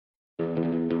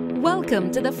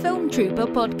Welcome to the Film Trooper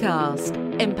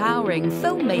podcast, empowering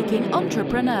filmmaking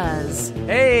entrepreneurs.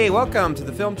 Hey, welcome to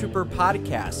the Film Trooper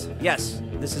podcast. Yes,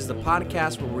 this is the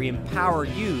podcast where we empower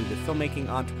you, the filmmaking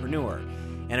entrepreneur.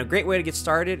 And a great way to get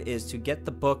started is to get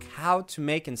the book, How to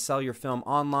Make and Sell Your Film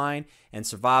Online and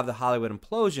Survive the Hollywood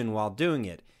Implosion While Doing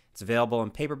It. It's available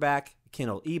in paperback,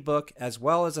 Kindle ebook, as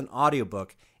well as an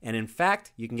audiobook. And in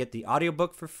fact, you can get the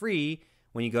audiobook for free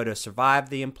when you go to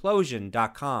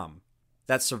survivetheimplosion.com.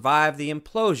 That's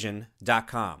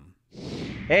survivetheimplosion.com.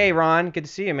 Hey, Ron, good to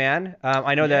see you, man.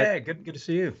 I know that. Good to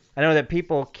see you. I know that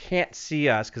people can't see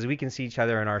us because we can see each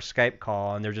other in our Skype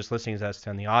call, and they're just listening to us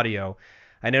on the audio.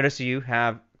 I notice you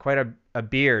have quite a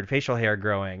beard, facial hair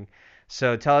growing.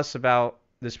 So tell us about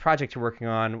this project you're working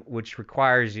on, which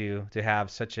requires you to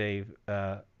have such a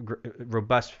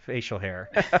robust facial hair.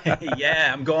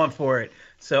 Yeah, I'm going for it.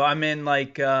 So I'm in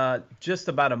just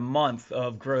about a month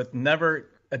of growth. Never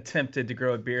attempted to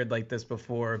grow a beard like this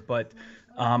before, but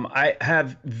I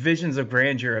have visions of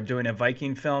grandeur of doing a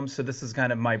Viking film. So this is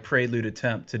kind of my prelude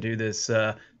attempt to do this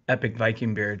epic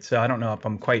Viking beard. So I don't know if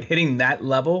I'm quite hitting that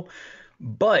level.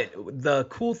 But the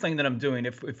cool thing that I'm doing,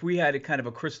 if we had a kind of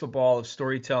a crystal ball of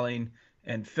storytelling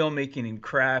and filmmaking and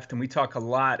craft, and we talk a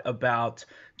lot about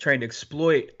trying to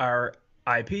exploit our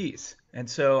IPs. And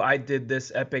so I did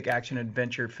this epic action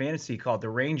adventure fantasy called The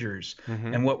Rangers.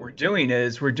 Mm-hmm. And what we're doing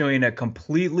is we're doing a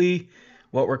completely,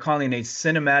 what we're calling a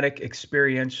cinematic,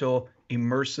 experiential,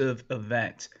 immersive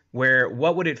event, where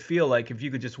what would it feel like if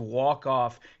you could just walk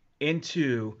off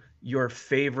into your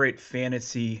favorite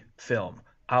fantasy film,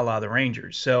 a la The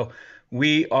Rangers. So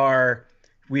we've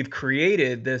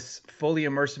created this fully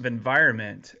immersive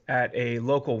environment at a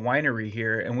local winery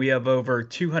here, and we have over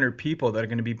 200 people that are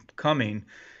going to be coming.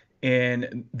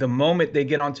 And the moment they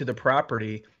get onto the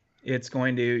property, you're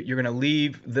going to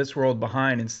leave this world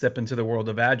behind and step into the world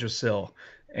of Yggdrasil.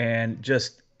 And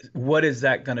just what is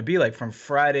that going to be like from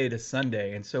Friday to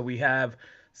Sunday? And so we have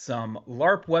some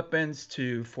LARP weapons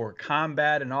for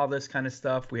combat and all this kind of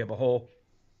stuff. We have a whole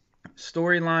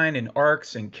storyline and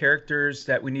arcs and characters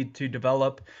that we need to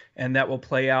develop and that will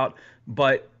play out.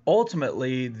 But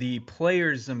ultimately, the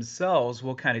players themselves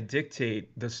will kind of dictate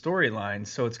the storyline.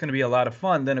 So it's going to be a lot of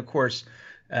fun. Then, of course,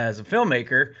 as a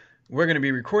filmmaker, we're going to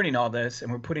be recording all this,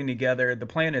 and we're putting together, the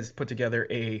plan is to put together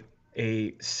a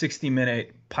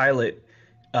 60-minute pilot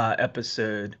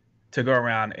episode to go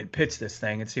around and pitch this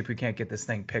thing and see if we can't get this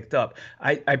thing picked up.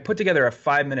 I put together a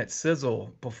 5-minute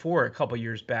sizzle before a couple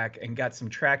years back and got some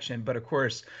traction. But of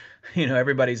course,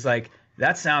 everybody's like,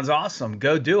 that sounds awesome,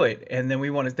 go do it. And then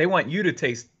they want you to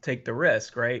take the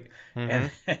risk, right? Mm-hmm.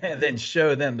 And then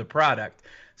show them the product.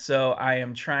 So I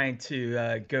am trying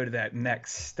to go to that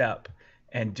next step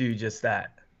and do just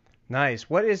that. Nice.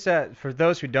 What is for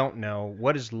those who don't know,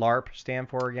 what does LARP stand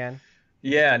for again?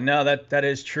 Yeah, no, that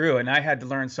is true. And I had to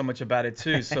learn so much about it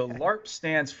too. So LARP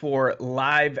stands for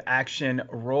live action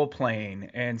role playing.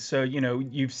 And so,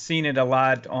 you've seen it a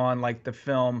lot on like the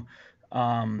film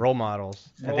Role Models.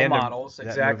 Role Models,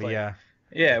 exactly. Movie, yeah.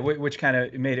 Yeah, which kind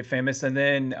of made it famous. And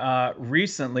then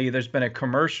recently there's been a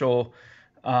commercial,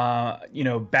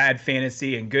 bad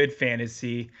fantasy and good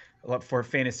fantasy for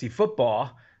fantasy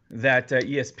football that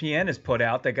ESPN has put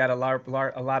out that got a lot of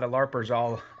LARPers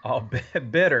all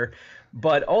bitter.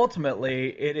 But ultimately,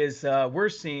 it is we're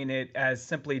seeing it as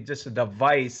simply just a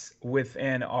device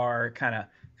within our kind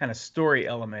of story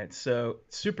element. So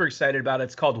super excited about it.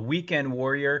 It's called Weekend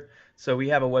Warrior. So we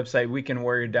have a website,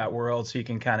 weekendwarrior.world, so you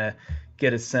can kind of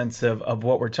get a sense of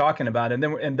what we're talking about.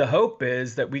 And the hope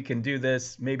is that we can do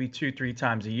this maybe 2-3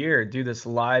 times a year, do this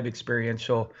live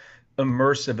experiential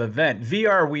immersive event.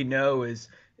 VR, we know, is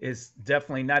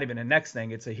definitely not even a next thing,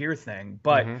 it's a here thing.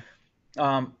 But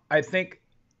I think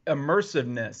immersive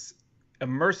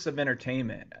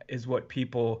entertainment is what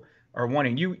people are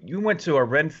wanting. You went to a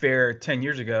Ren Fair 10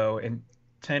 years ago and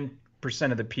 10%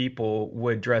 of the people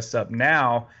would dress up.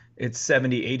 Now it's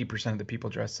 70-80% of the people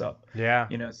dress up. Yeah.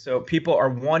 So people are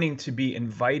wanting to be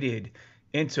invited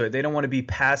into it. They don't want to be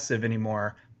passive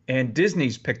anymore. And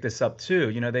Disney's picked this up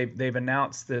too. They've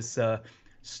announced this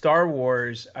Star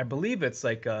Wars, I believe it's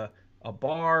like a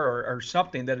bar or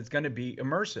something that is going to be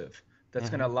immersive. That's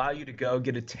going to allow you to go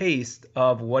get a taste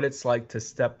of what it's like to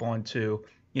step onto,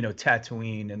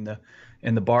 Tatooine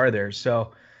and the bar there.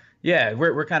 So, yeah,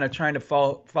 we're kind of trying to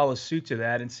follow suit to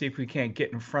that and see if we can't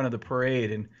get in front of the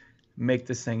parade and make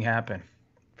this thing happen.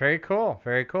 Very cool.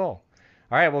 Very cool.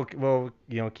 All right, we'll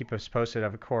keep us posted,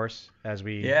 of course, as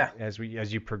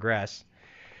you progress.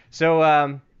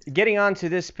 So, getting on to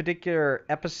this particular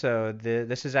episode,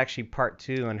 this is actually part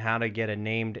 2 on how to get a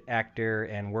named actor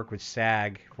and work with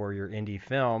SAG for your indie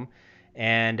film.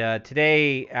 And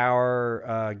today,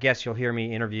 our guest you'll hear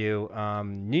me interview,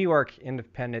 New York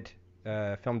independent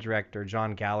film director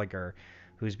John Gallagher,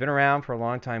 who's been around for a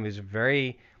long time, who's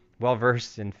very well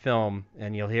versed in film,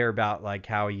 and you'll hear about like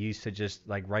how he used to just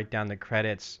like write down the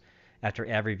credits after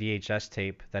every VHS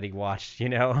tape that he watched,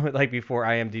 like before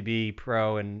IMDb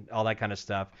Pro and all that kind of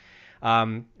stuff.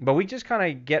 But we just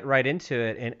kind of get right into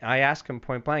it, and I ask him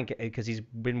point blank because he's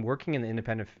been working in the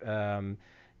independent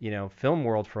film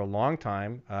world for a long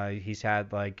time. He's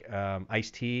had like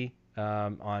Ice-T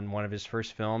on one of his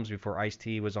first films before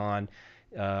Ice-T was on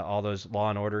all those Law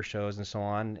and Order shows and so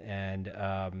on, and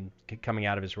coming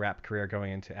out of his rap career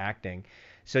going into acting.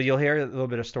 So you'll hear a little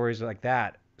bit of stories like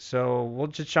that. So we'll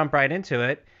just jump right into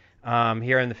it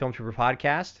here in the Film Trooper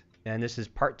podcast. And this is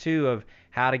part 2 of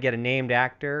how to get a named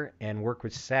actor and work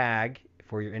with SAG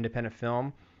for your independent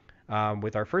film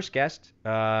with our first guest,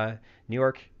 New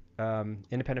York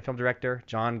independent film director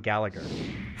John Gallagher.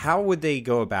 How would they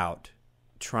go about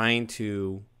trying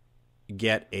to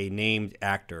get a named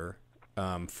actor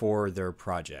for their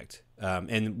project?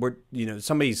 And we're,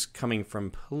 somebody's coming from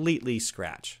completely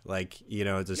scratch,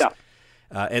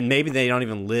 and maybe they don't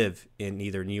even live in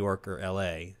either New York or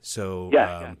LA.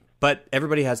 So, but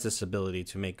everybody has this ability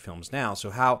to make films now. So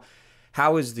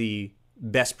how is the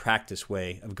best practice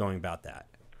way of going about that?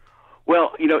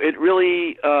 Well, it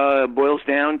really boils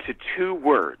down to 2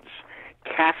 words: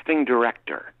 casting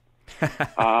director.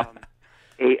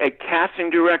 A casting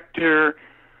director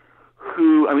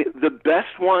who, the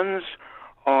best ones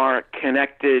are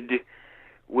connected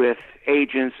with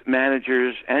agents,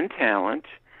 managers, and talent.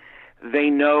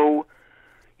 They know,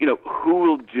 who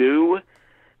will do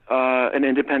an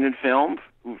independent film.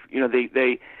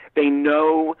 They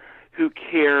know who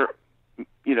cares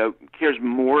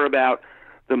more about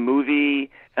the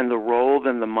movie and the role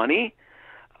than the money,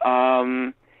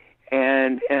 and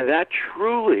that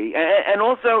truly, and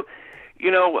also,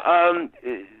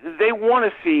 they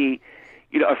want to see,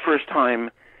 a first-time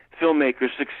filmmaker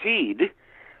succeed,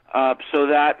 so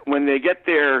that when they get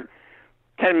their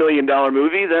 $10 million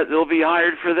movie, that they'll be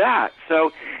hired for that.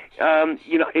 So,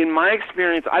 in my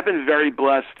experience, I've been very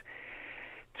blessed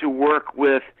to work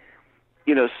with,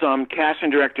 some casting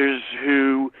directors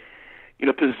who,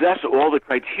 possess all the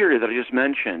criteria that I just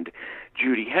mentioned.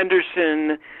 Judy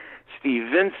Henderson, Steve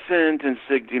Vincent, and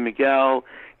Sig D. Miguel,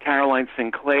 Caroline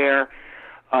Sinclair.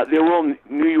 They're all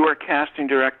New York casting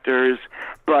directors,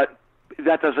 but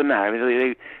that doesn't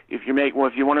matter. If you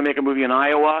want to make a movie in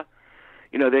Iowa,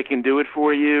 they can do it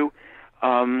for you.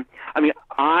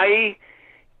 I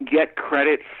get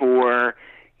credit for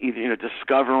either,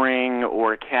 discovering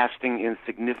or casting in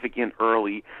significant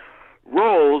early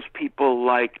roles people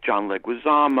like John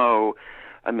Leguizamo,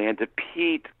 Amanda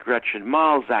Peet, Gretchen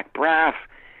Mol, Zach Braff,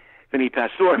 Vinny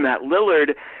Pastore, Matt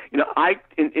Lillard. I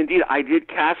did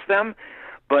cast them,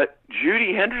 but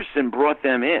Judy Henderson brought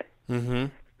them in. Mm-hmm.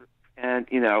 And,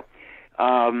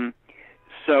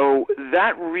 so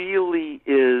that really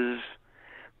is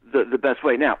the best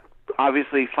way. Now,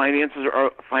 obviously, finances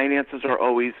are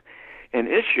always an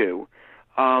issue,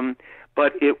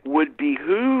 but it would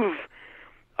behoove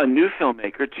a new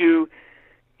filmmaker to,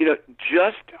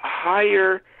 just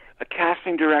hire a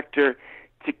casting director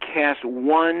to cast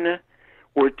 1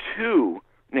 or 2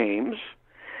 names,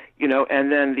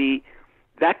 and then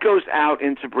that goes out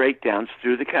into breakdowns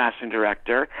through the casting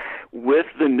director with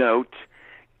the note,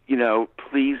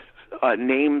 please,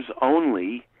 names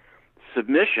only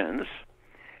submissions.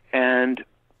 And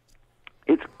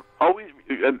it's always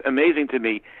amazing to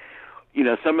me,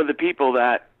 some of the people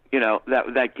that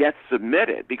get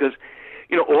submitted, because,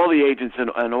 all the agents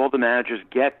and all the managers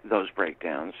get those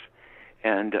breakdowns.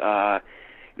 And,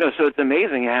 so it's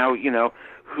amazing how,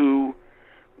 who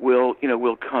will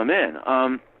come in.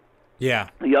 Yeah.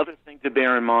 The other thing to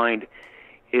bear in mind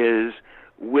is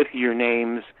with your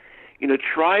names,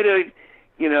 try to,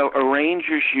 arrange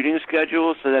your shooting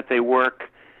schedule so that they work,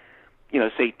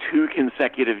 say 2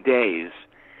 consecutive days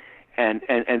and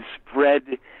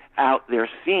spread out their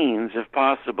scenes, if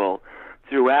possible,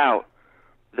 throughout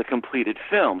the completed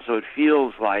film. So it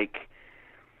feels like,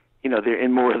 they're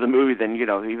in more of the movie than,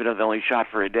 even if they only shot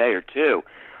for a day or 2.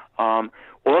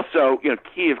 Also,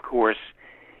 key, of course,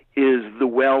 is the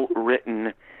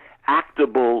well-written,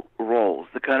 actable roles,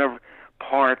 the kind of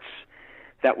parts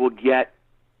that will get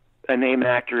a named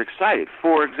actor excited.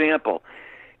 For example,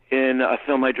 in a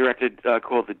film I directed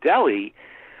called The Deli,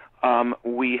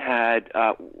 we had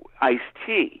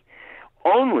Ice-T,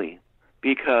 only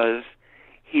because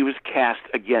he was cast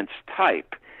against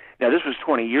type. Now, this was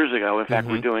 20 years ago. In fact,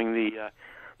 we're doing the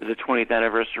 20th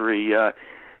anniversary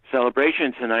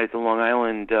celebration tonight at the Long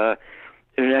Island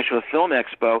International Film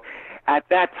Expo. At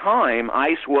that time,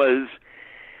 ICE was,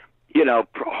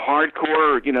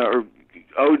 hardcore, or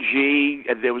OG.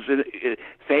 And there was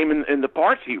same in the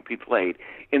parts he played.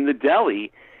 In the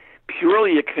deli,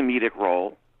 purely a comedic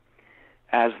role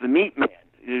as the meat man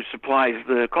who supplies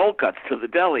the cold cuts to the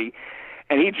deli.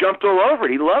 And he jumped all over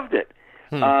it. He loved it.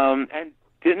 And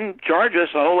didn't charge us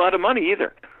a whole lot of money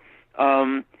either.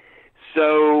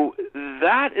 So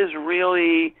that is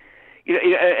really,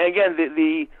 again,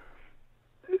 the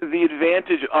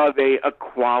advantage of a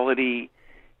quality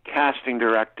casting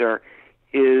director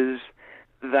is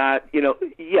that,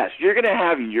 yes, you're going to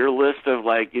have your list of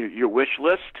your wish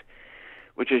list,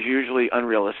 which is usually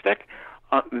unrealistic.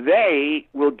 They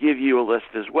will give you a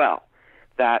list as well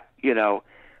that,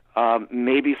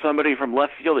 maybe somebody from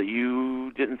left field that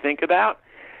you didn't think about.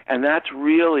 And that's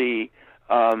really,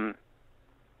 the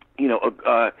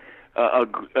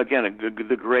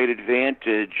great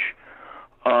advantage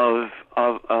of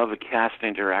a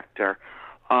casting director.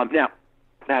 Now,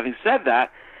 having said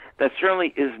that, that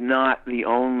certainly is not the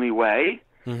only way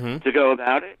to go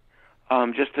about it.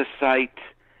 Just to cite,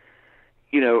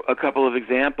 a couple of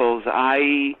examples,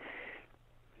 I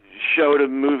showed a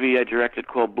movie I directed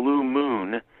called Blue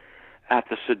Moon at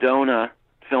the Sedona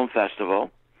Film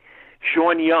Festival.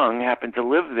 Sean Young happened to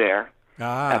live there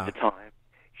at the time.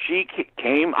 She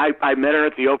came. I met her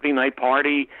at the opening night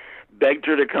party, begged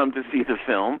her to come to see the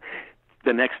film.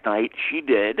 The next night, she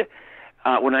did.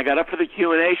 When I got up for the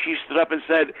Q&A, she stood up and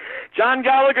said, "John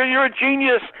Gallagher, you're a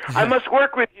genius. I must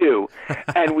work with you."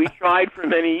 And we tried for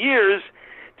many years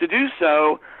to do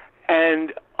so.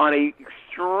 And on a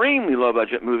extremely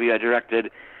low-budget movie I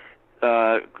directed,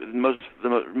 the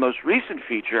most recent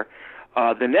feature,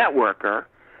 The Networker,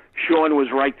 Sean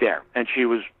was right there, and she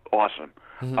was awesome.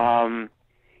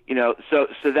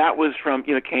 So that was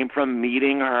came from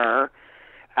meeting her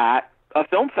at a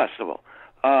film festival.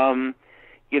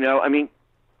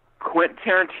 Quentin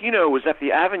Tarantino was at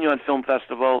the Avignon Film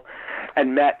Festival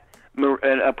and met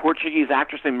a Portuguese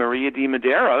actress named Maria de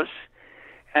Medeiros,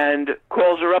 and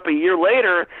calls her up a year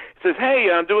later, says, "Hey,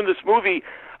 I'm doing this movie.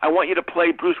 I want you to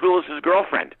play Bruce Willis's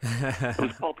girlfriend." It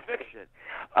was Pulp Fiction.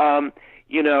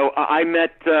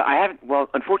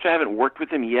 Unfortunately, I haven't worked with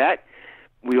him yet.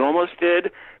 We almost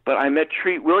did, but I met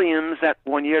Treat Williams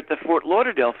one year at the Fort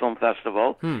Lauderdale Film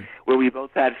Festival, where we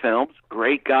both had films.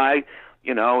 Great guy,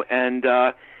 and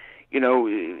at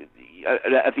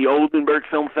the Oldenburg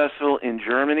Film Festival in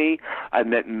Germany, I've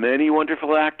met many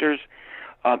wonderful actors,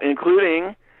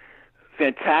 including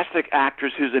fantastic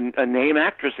actress who's a name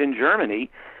actress in Germany,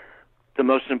 the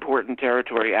most important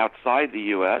territory outside the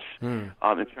U.S. In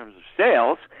terms of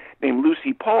sales, named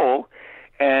Lucy Pohl,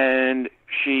 and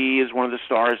she is one of the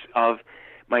stars of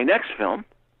my next film,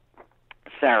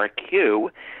 Sarah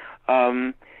Q.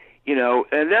 And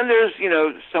then there's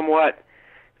somewhat.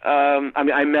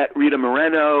 I met Rita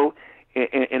Moreno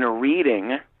in a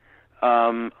reading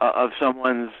of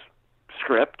someone's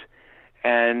script,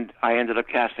 and I ended up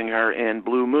casting her in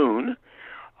Blue Moon.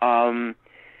 Ben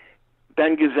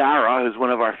Gazzara, who's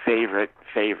one of our favorite,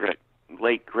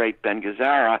 late great Ben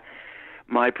Gazzara,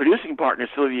 my producing partner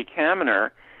Sylvia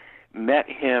Kaminer met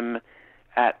him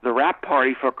at the wrap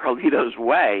party for Carlito's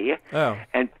Way,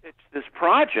 and pitched this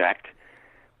project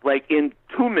in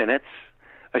 2 minutes.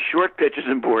 A short pitch is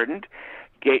important.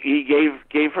 He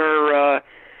gave her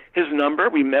his number.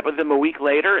 We met with him a week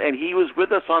later, and he was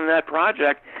with us on that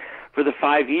project for the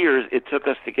 5 years it took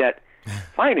us to get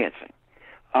financing.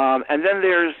 And then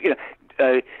there's,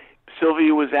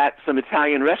 Sylvia was at some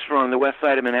Italian restaurant on the west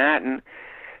side of Manhattan.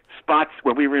 Spots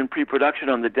where we were in pre-production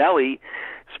on the deli.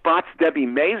 Spots Debbie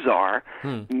Mazar,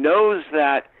 knows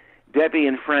that Debbie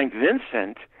and Frank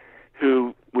Vincent,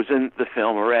 who was in the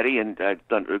film already and a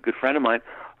good friend of mine,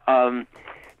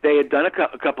 they had done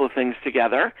a couple of things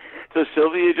together. So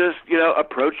Sylvia just,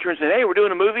 approached her and said, "Hey, we're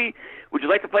doing a movie. Would you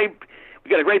like to play? We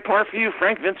got a great part for you,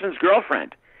 Frank Vincent's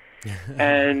girlfriend."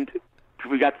 And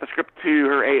we got the script to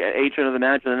her agent or the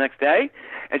manager the next day,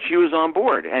 and she was on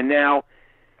board. And now,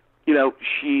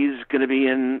 she's going to be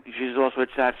she's also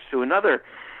attached to another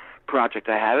project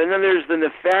I have. And then there's the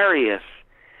nefarious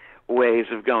ways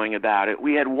of going about it.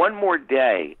 We had one more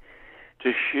day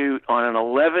to shoot on an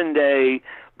 11-day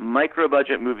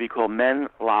micro-budget movie called Men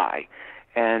Lie.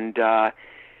 And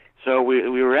so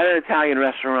we were at an Italian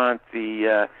restaurant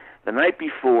the night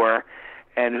before,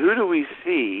 and who do we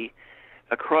see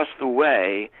across the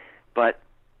way but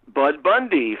Bud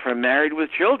Bundy from Married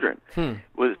with Children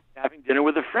was having dinner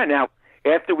with a friend. Now,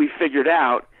 after we figured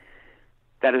out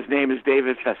that his name is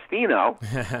David Festino,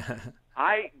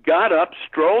 I got up,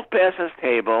 strolled past his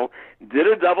table, did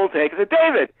a double take, and said,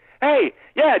 "David, hey,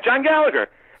 yeah, John Gallagher,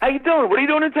 how you doing? What are you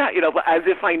doing in town? As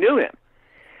if I knew him.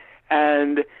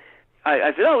 And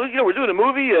I said, oh, we're doing a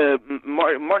movie.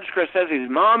 Martin Scorsese's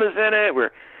mom is in it.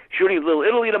 We're shooting Little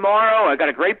Italy tomorrow. I got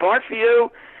a great part for you.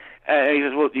 And he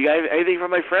says, well, do you have anything for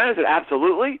my friend? I said,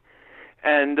 absolutely.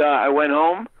 And I went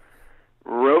home,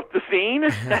 wrote the scene,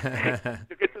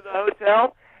 took it to the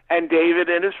hotel, and David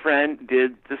and his friend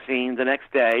did the scene the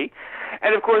next day.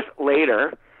 And, of course,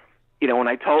 later, when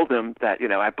I told him that,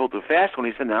 I pulled the fast one,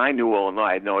 he said, no, I knew all along.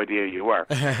 I had no idea who you were.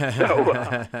 So,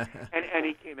 and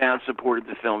he came out and supported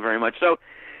the film very much. So,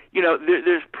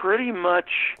 there's pretty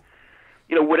much,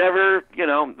 whatever,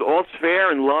 all's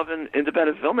fair in love and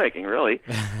independent filmmaking, really.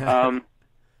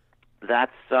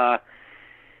 That's, so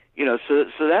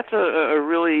that's a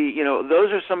really,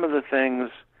 those are some of the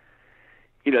things,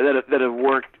 that have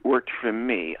worked for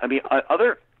me. I mean,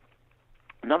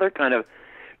 another kind of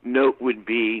note would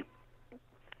be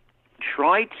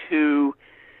try to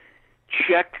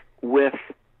check with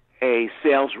a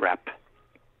sales rep,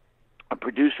 a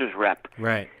producer's rep,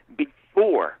 right,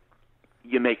 before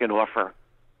you make an offer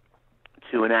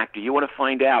to an actor. You want to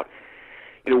find out,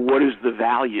 what is the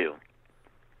value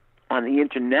on the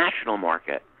international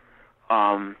market,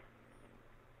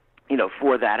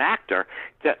 for that actor.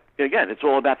 That, again, it's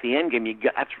all about the end game.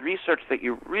 That's research that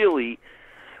you really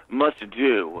must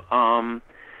do.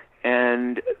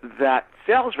 And that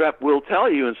sales rep will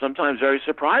tell you, and sometimes very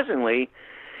surprisingly,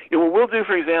 what we'll do,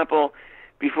 for example,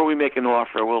 before we make an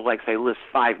offer, we'll list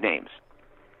 5 names.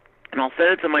 And I'll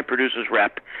send it to my producer's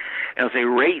rep, and I'll say,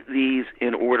 rate these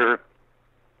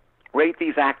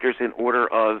actors in order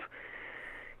of,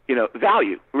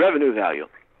 value, revenue value.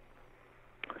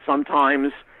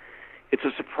 Sometimes it's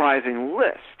a surprising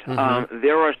list. Mm-hmm.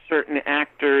 There are certain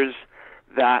actors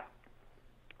that,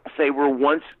 say, were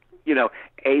once,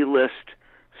 A-list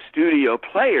studio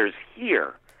players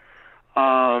here.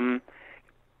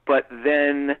 But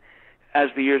then, as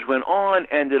the years went on,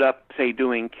 ended up, say,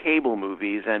 doing cable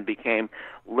movies and became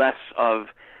less of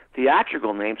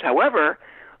theatrical names. However,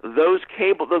 those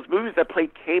movies that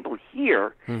played cable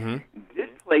here mm-hmm. did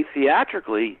play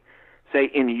theatrically, say,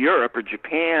 in Europe or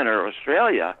Japan or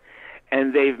Australia,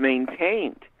 and they've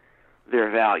maintained their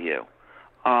value.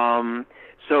 So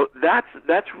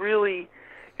that's really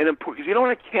an important, because you don't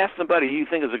want to cast somebody you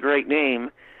think is a great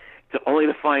name only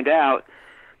to find out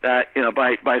that,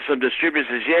 by some distributor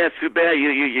says, yeah, it's too bad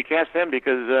you cast him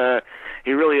because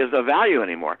he really has no value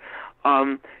anymore.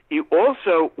 You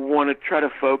also want to try to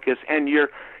focus, and your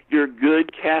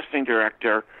good casting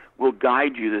director will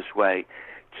guide you this way,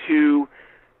 to,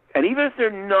 and even if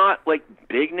they're not like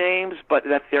big names, but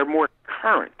that they're more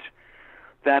current,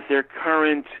 in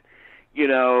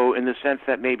the sense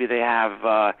that maybe they have,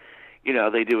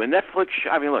 they do a Netflix show.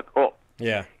 I mean, look,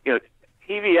 yeah,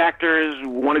 TV actors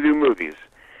want to do movies,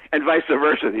 and vice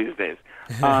versa these days.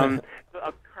 A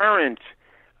current,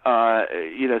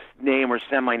 name or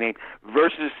semi-name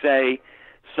versus, say,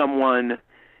 someone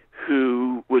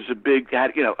who was a big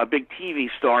TV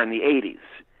star in the 80s,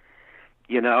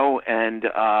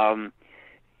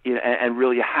 and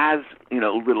really has,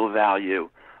 little value.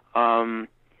 So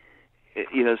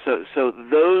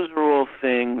those are all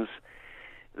things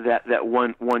that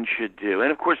one should do.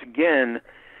 And of course, again,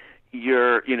 and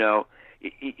you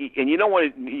don't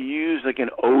want to use like an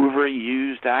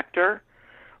overused actor.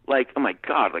 Like, oh my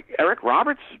God, like Eric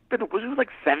Roberts was in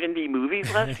like 70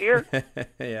 movies last year.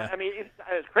 Yeah. I mean,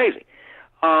 it's crazy.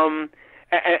 So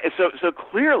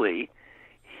clearly,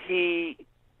 I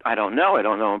don't know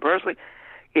him personally.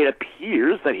 It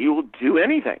appears that he will do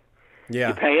anything. Yeah.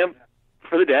 You pay him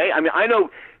for the day. I mean, I know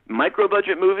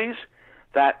micro-budget movies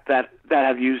that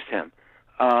have used him.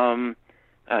 In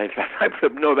fact, I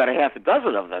know about a half a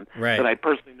dozen of them that I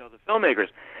personally know the filmmakers.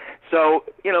 So,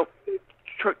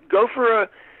 go for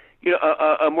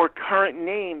a more current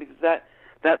name, because that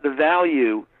the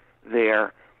value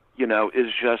there,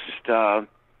 is just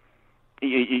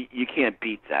you can't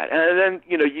beat that. And then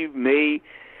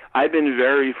I've been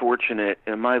very fortunate,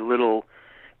 and my little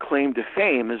claim to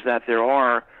fame is that there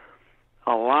are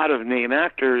a lot of name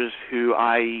actors who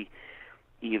I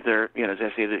either, as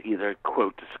I say, either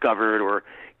quote discovered or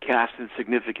cast in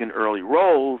significant early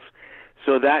roles.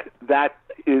 So that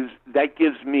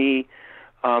gives me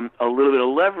a little bit of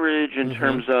leverage in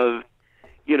terms of,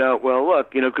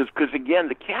 because again,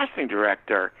 the casting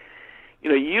director,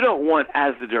 you don't want,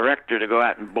 as the director, to go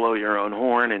out and blow your own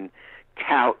horn and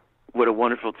tout what a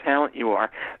wonderful talent you are.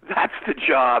 That's the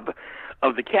job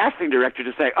of the casting director,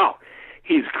 to say, oh,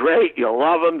 he's great, you'll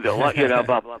love him, they'll love, blah,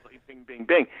 blah, blah, bing, bing,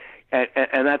 bing.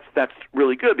 And that's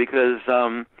really good, because,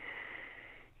 the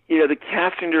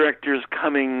casting director is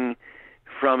coming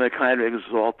from a kind of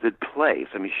exalted place.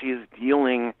 I mean, she is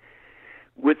dealing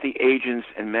with the agents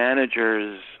and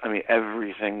managers, I mean,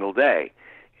 every single day.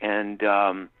 And,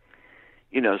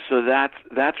 so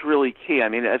that's really key. I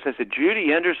mean, as I said,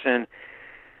 Judy Anderson,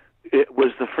 it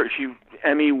was the first, she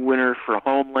Emmy winner for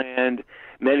Homeland,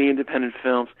 many independent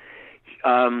films.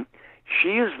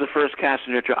 She is the first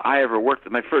casting director I ever worked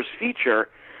with. My first feature,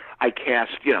 I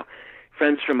cast,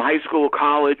 friends from high school,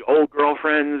 college, old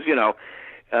girlfriends, it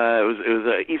was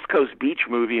an East Coast beach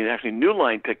movie, and actually New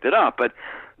Line picked it up, but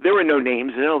there were no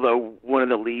names in it, although one of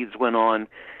the leads went on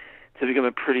to become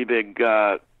a pretty big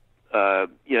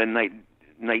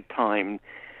nighttime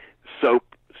soap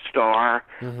star.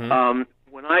 Mm-hmm.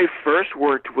 When I first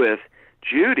worked with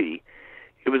Judy,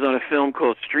 it was on a film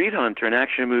called Street Hunter, an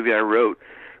action movie I wrote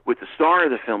with the star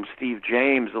of the film, Steve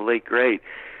James, the late great,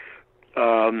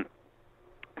 from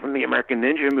the American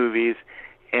Ninja movies,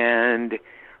 and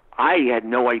I had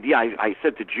no idea. I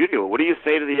said to Judy, well, what do you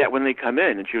say to when they come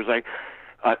in? And she was like,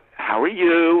 how are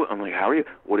you? I'm like, how are you?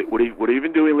 What have you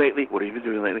been doing lately? What have you been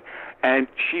doing lately? And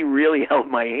she really held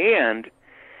my hand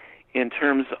in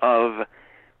terms of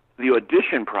the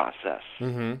audition process.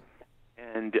 Mm-hmm.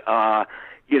 And,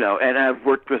 and I've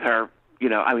worked with her,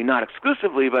 not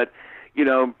exclusively, but,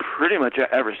 pretty much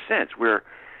ever since. We're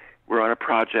on a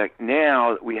project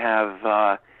now. We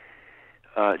have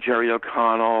Jerry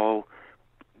O'Connell,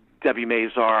 Debbie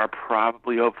Mazar,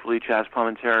 probably, hopefully, Chaz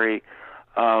Palminteri.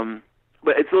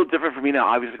 But it's a little different for me now,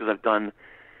 obviously, because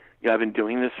I've been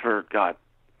doing this for,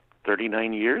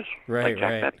 39 years. Right, like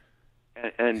Jack right. Benny.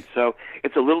 And so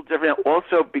it's a little different.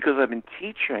 Also, because I've been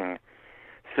teaching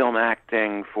film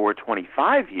acting for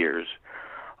 25 years,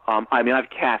 I've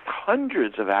cast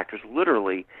hundreds of actors,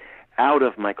 literally, out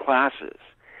of my classes.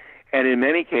 And in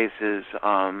many cases,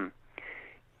 I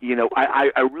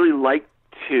really like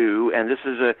to, and this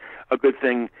is a good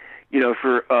thing,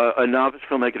 for a novice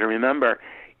filmmaker to remember,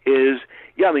 is,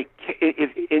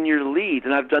 if in your lead,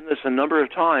 and I've done this a number of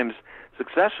times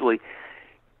successfully,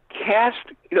 cast,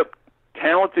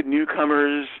 talented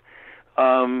newcomers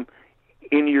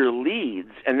in your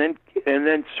leads, and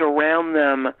then surround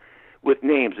them with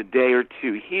names, a day or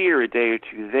two here, a day or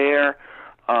two there,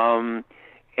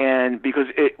 and because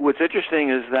what's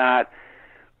interesting is that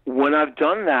when I've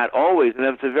done that always, and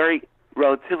it's a very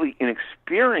relatively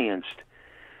inexperienced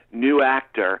new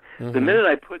actor, mm-hmm. the minute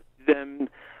I put them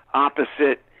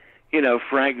opposite,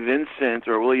 Frank Vincent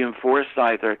or William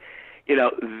Forsythe, or,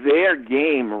 their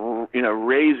game,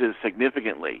 raises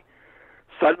significantly.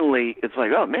 Suddenly, it's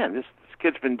like, oh man, this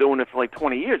kid's been doing it for like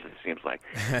 20 years. It seems like,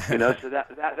 so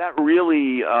that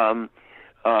really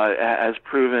has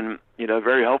proven,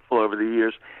 very helpful over the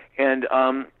years, and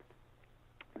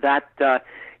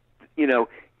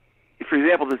for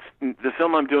example, the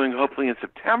film I'm doing hopefully in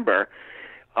September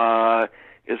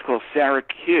is called Sarah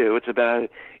Q. It's about an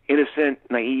innocent,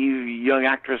 naive young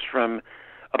actress from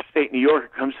upstate New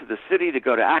York who comes to the city to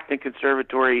go to acting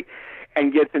conservatory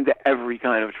and gets into every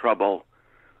kind of trouble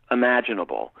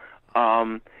imaginable.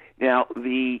 Now,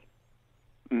 the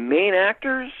main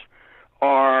actors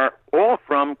are all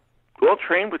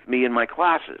trained with me in my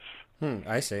classes.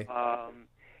 I see.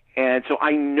 And so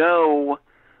I know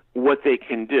what they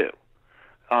can do.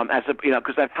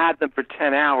 Because I've had them for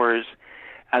 10 hours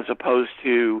as opposed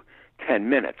to 10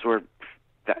 minutes or,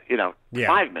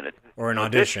 5 minutes. Or an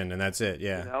audition, and that's it,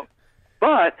 yeah.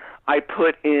 But I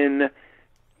put in,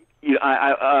 5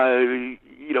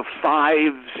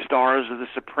 stars of The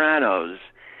Sopranos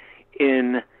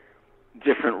in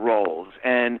different roles,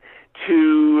 and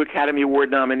 2 Academy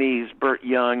Award nominees, Burt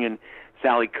Young and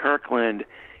Sally Kirkland,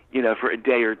 for a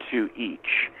day or two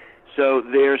each. So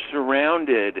they're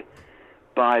surrounded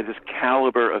by this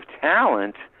caliber of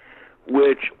talent,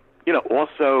 which,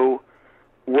 also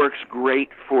works great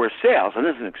for sales. And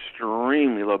this is an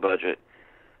extremely low budget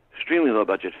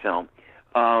film.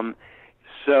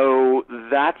 So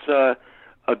that's a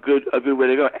good way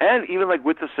to go. And even like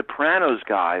with the Sopranos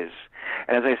guys,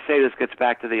 and as I say, this gets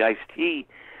back to the Ice-T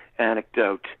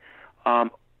anecdote. All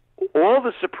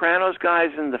the Sopranos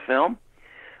guys in the film,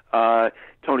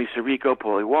 Tony Sirico,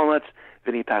 Paulie Walnuts,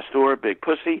 Vinny Pastore, Big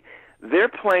Pussy, they're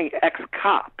playing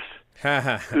ex-cops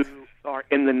who are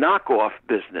in the knockoff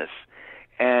business,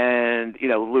 and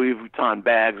Louis Vuitton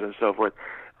bags and so forth.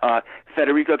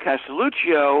 Federico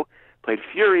Castelluccio played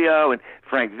Furio, and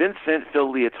Frank Vincent,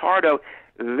 Phil Leotardo.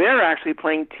 They're actually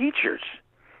playing teachers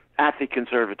at the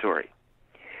conservatory,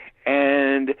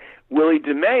 and Willie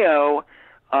DeMeo,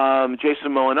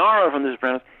 Jason Molinaro from The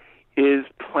Sopranos, is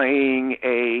playing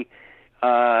a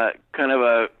kind of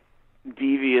a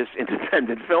devious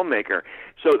independent filmmaker.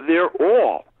 So they're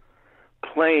all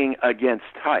playing against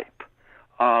type.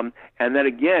 And that,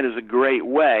 again, is a great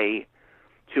way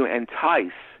to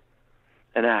entice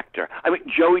an actor. I mean,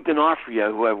 Joey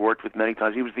D'Onofrio, who I've worked with many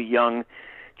times, he was the young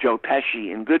Joe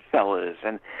Pesci in Goodfellas,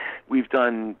 and we've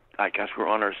done, I guess we're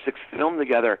on our 6th film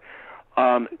together.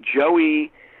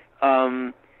 Joey,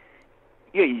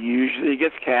 usually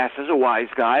gets cast as a wise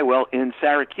guy. Well, in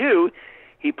Sarah Q,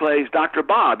 he plays Dr.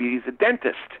 Bob. He's a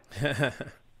dentist.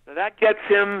 So that gets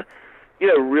him,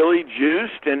 really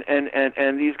juiced,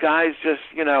 and these guys just,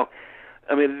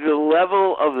 I mean, the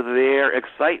level of their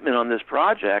excitement on this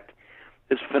project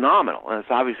is phenomenal, and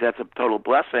that's a total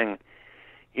blessing,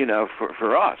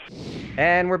 for us.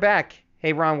 And we're back.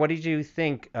 Hey, Ron, what did you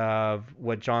think of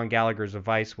what John Gallagher's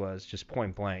advice was, just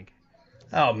point blank?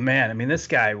 Oh man, I mean, this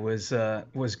guy was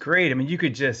great. I mean, you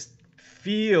could just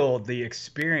feel the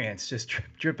experience just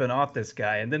dripping off this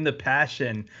guy, and then the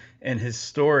passion in his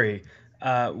story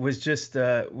was just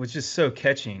so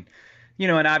catching.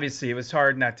 And obviously it was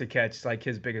hard not to catch, like,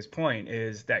 his biggest point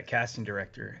is that casting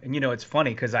director. And it's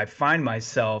funny because I find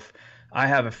myself, I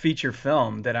have a feature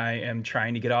film that I am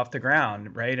trying to get off the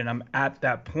ground, right? And I'm at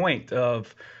that point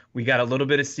of, we got a little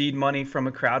bit of seed money from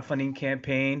a crowdfunding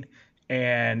campaign,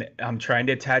 and I'm trying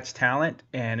to attach talent,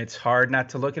 and it's hard not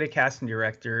to look at a casting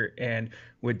director. And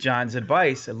with John's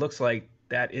advice, it looks like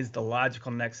that is the logical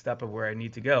next step of where I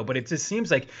need to go. But it just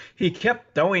seems like he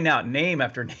kept throwing out name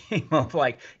after name of,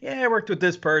 like, I worked with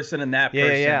this person and that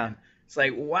person. Yeah. It's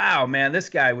like, wow, man, this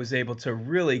guy was able to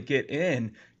really get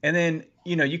in. And then,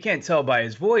 you can't tell by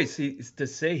his voice to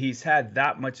say he's had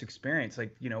that much experience,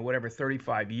 like,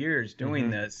 35 years doing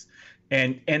this.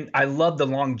 And I love the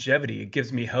longevity. It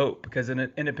gives me hope, because in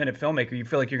an independent filmmaker, you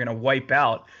feel like you're going to wipe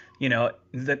out,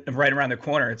 right around the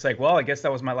corner. It's like, well, I guess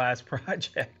that was my last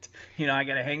project. I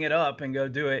got to hang it up and go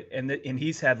do it. And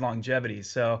he's had longevity.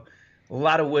 So a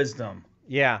lot of wisdom.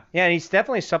 Yeah. Yeah. And he's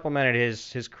definitely supplemented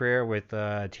his career with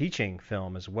teaching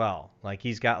film as well. Like,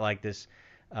 he's got like this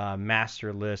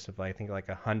master list of, I think, like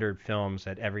 100 films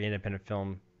that every independent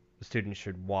film student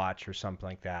should watch or something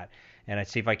like that. And I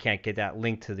see if I can't get that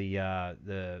link to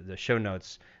the show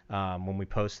notes when we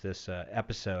post this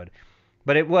episode.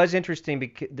 But it was interesting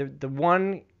because the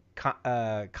one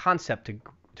concept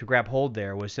to grab hold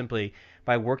there was simply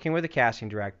by working with a casting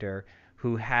director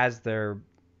who has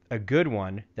a good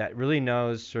one that really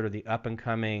knows sort of the up and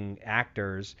coming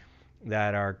actors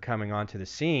that are coming onto the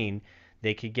scene.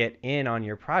 They could get in on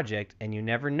your project, and you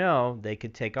never know, they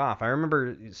could take off. I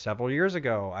remember several years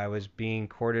ago, I was being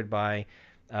courted by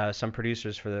some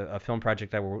producers for a film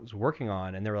project I was working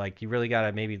on, and they were like, you really got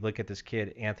to maybe look at this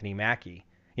kid, Anthony Mackie.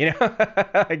 This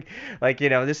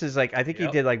is like, I think he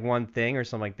did like one thing or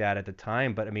something like that at the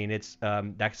time, but I mean, it's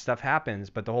that stuff happens.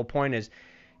 But the whole point is,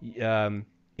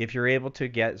 if you're able to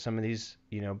get some of these,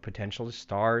 potential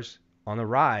stars on the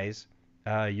rise,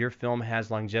 your film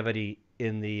has longevity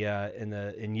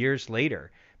in years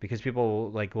later, because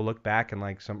people will look back and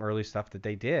like some early stuff that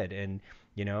they did, and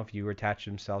if you attach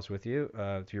themselves with you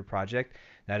to your project,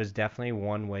 that is definitely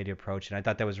one way to approach it. And I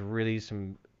thought that was really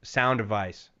some sound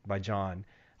advice by John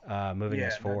moving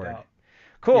us forward. No,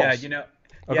 cool. Yeah,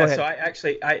 so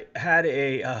I had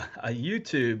a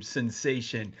YouTube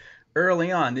sensation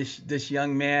early on. This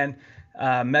young man,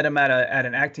 met him at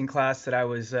an acting class that I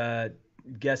was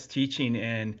guest teaching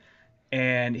in.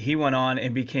 And he went on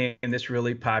and became this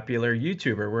really popular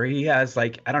YouTuber where he has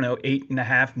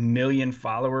 8.5 million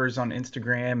followers on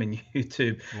Instagram and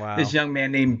YouTube. Wow. This young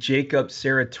man named Jacob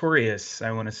Sartorius,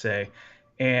 I want to say.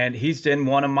 And he's done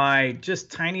one of my just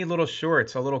tiny little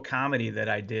shorts, a little comedy that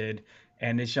I did.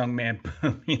 And this young man,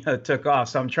 took off.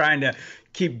 So I'm trying to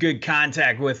keep good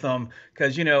contact with him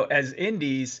because, as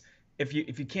indies, if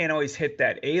you can't always hit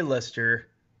that A-lister,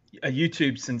 a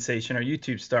YouTube sensation or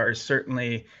YouTube star is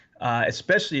certainly,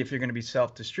 especially if you're going to be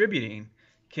self-distributing,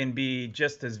 can be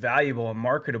just as valuable and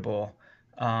marketable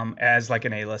as like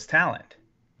an A-list talent.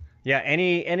 Yeah,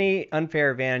 any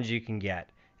unfair advantage you can get,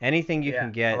 anything you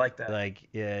can get, like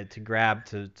that. To grab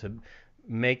to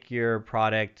make your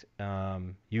product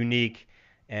unique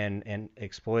and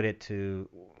exploit it to,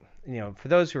 for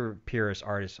those who are purist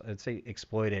artists, I'd say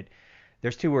exploit it.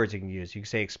 There's two words you can use. You can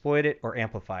say exploit it or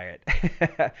amplify it.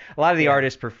 A lot of the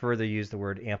artists prefer to use the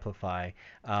word amplify.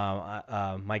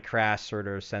 My crass sort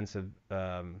of sense of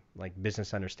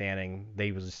business understanding,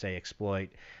 they will just say exploit.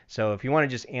 So if you want to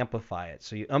just amplify it,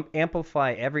 so you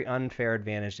amplify every unfair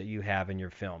advantage that you have in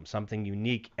your film, something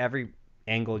unique, every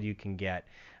angle you can get,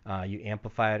 you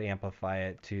amplify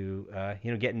it to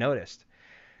get noticed.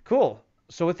 Cool.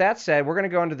 So with that said, we're going to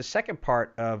go into the second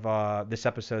part of this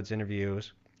episode's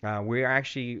interviews. I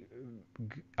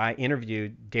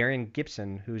interviewed Darrien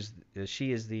Gipson,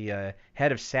 she is the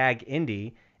head of SAG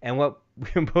Indie, And what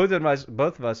both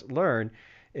of us learned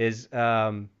is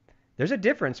there's a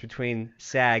difference between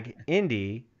SAG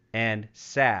Indie and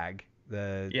SAG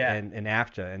and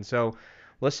AFTA. And so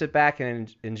let's sit back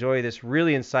and enjoy this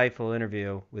really insightful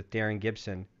interview with Darrien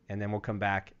Gipson, and then we'll come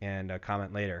back and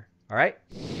comment later. All right?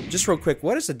 Just real quick,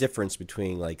 what is the difference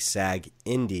between like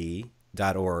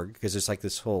SAGindie.org, because it's like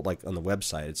this whole, like on the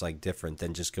website, it's like different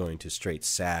than just going to straight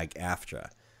SAG AFTRA?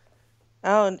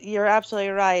 Oh, you're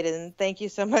absolutely right, and thank you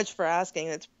so much for asking.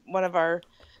 It's one of our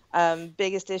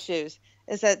biggest issues,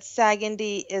 is that SAG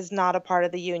Indie is not a part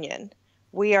of the union.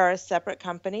 We are a separate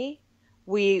company.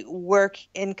 We work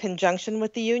in conjunction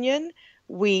with the union.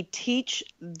 We teach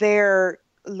their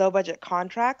low-budget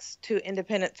contracts to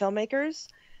independent filmmakers,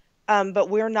 but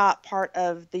we're not part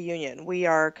of the union. We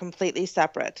are completely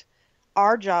separate.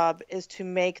 Our job is to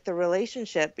make the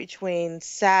relationship between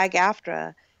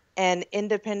SAG-AFTRA and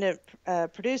independent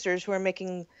producers who are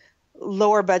making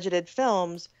lower-budgeted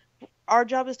films. Our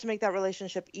job is to make that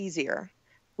relationship easier.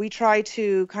 We try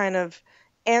to kind of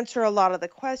answer a lot of the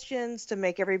questions to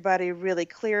make everybody really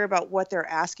clear about what they're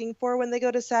asking for when they go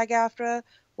to SAG-AFTRA,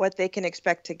 what they can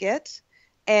expect to get.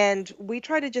 And we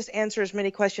try to just answer as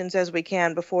many questions as we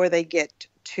can before they get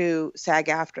to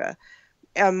SAG-AFTRA.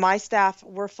 My staff,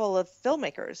 we're full of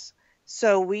filmmakers,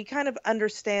 so we kind of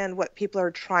understand what people are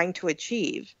trying to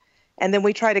achieve, and then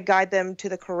we try to guide them to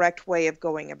the correct way of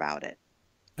going about it.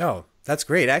 Oh, that's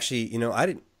great. Actually, I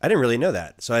didn't really know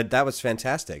that. So that was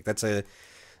fantastic.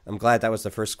 I'm glad that was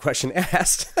the first question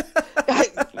asked.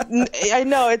 I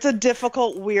know it's a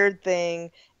difficult, weird thing.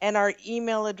 And our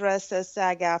email address says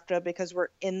SAG-AFTRA because we're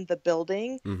in the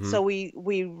building. Mm-hmm. So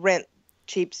we rent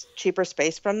cheaper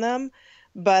space from them,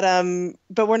 but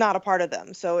we're not a part of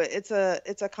them. So it's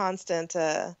a constant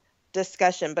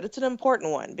discussion, but it's an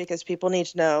important one because people need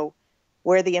to know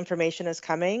where the information is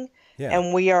coming. Yeah.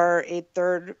 And we are a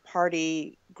third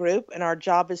party group, and our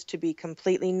job is to be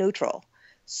completely neutral.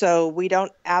 So we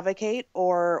don't advocate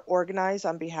or organize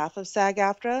on behalf of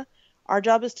SAG-AFTRA. Our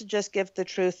job is to just give the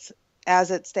truth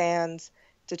as it stands,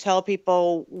 to tell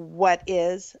people what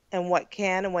is and what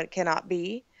can and what cannot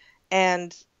be.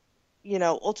 And,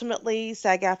 ultimately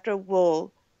SAG-AFTRA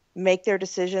will make their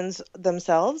decisions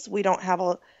themselves. We don't have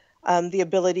the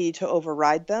ability to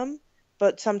override them,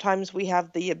 but sometimes we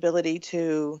have the ability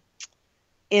to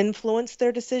influence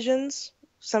their decisions.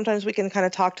 Sometimes we can kind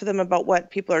of talk to them about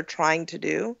what people are trying to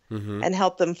do and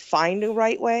help them find a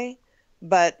right way.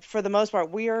 But for the most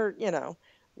part, we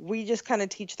just kind of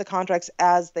teach the contracts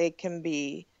as they can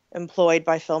be employed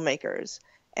by filmmakers.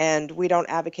 And we don't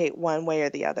advocate one way or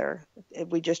the other.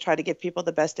 We just try to give people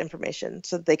the best information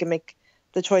so that they can make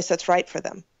the choice that's right for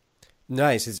them.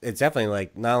 Nice. It's definitely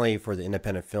like not only for the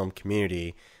independent film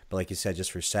community, but like you said,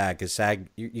 just for SAG, because SAG,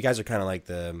 you guys are kind of like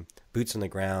the boots on the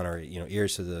ground, or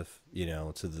ears to the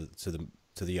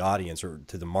to the audience or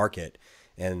to the market,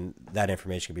 and that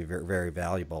information can be very, very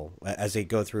valuable as they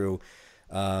go through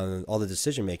all the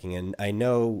decision making. And I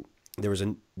know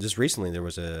just recently there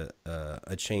was a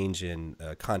change in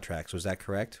contracts. Was that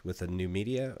correct with the new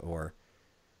media, or?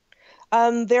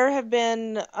 There have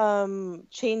been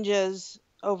changes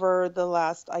over the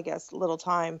last, I guess, little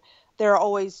time. They're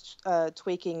always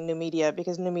tweaking new media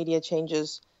because new media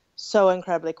changes so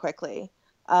incredibly quickly.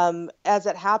 As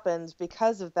it happens,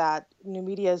 because of that, new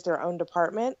media is their own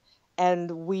department,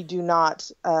 and we do not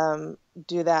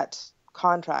do that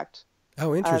contract.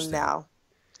 Oh, interesting. Now,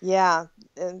 yeah,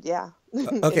 and yeah.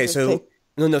 Okay, so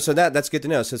so that's good to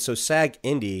know. So SAG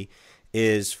Indie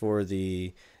is for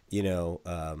the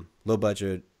low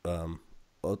budget,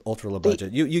 ultra low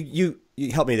budget. You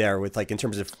help me there with, like, in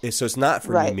terms of, so it's not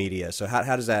for new media. So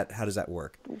how does that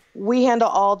work? We handle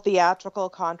all theatrical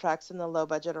contracts in the low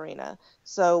budget arena.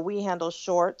 So we handle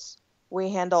shorts,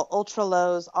 we handle ultra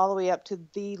lows, all the way up to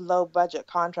the low budget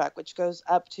contract, which goes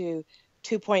up to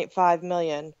 2.5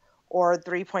 million or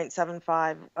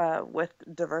 3.75 with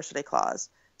diversity clause.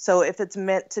 So if it's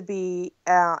meant to be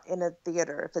in a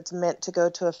theater, if it's meant to go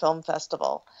to a film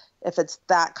festival, if it's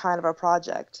that kind of a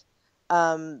project,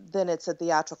 then it's a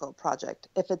theatrical project.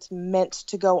 If it's meant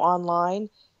to go online,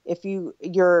 if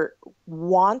your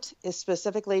want is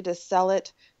specifically to sell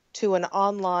it to an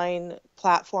online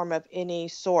platform of any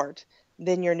sort,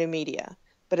 then you're new media.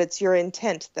 But it's your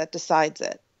intent that decides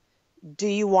it. Do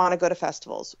you want to go to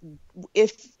festivals?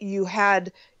 If you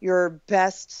had your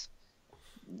best,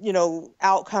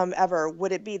 outcome ever,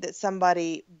 would it be that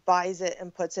somebody buys it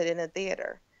and puts it in a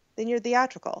theater? Then you're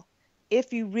theatrical.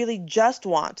 If you really just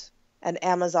want an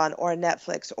Amazon or a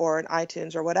Netflix or an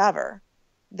iTunes or whatever,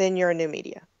 then you're a new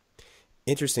media.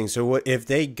 Interesting. So what if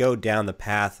they go down the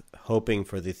path hoping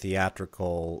for the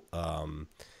theatrical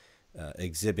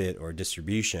exhibit or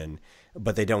distribution,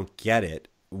 but they don't get it.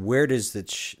 Where does it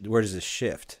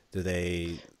shift? Do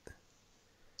they?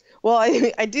 Well,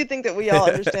 I do think that we all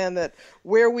understand that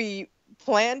where we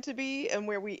plan to be and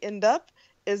where we end up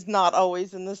is not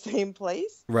always in the same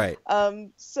place. Right.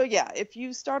 So yeah, if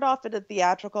you start off at a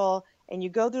theatrical and you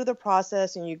go through the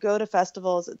process and you go to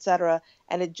festivals, etc.,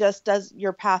 and it just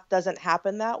your path doesn't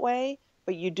happen that way,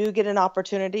 but you do get an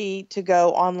opportunity to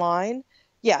go online,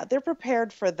 yeah, they're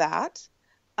prepared for that.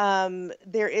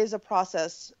 There is a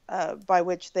process by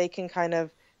which they can kind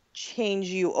of change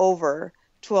you over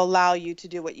to allow you to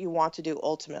do what you want to do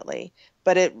ultimately.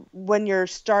 But when you're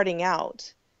starting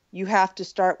out, you have to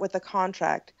start with a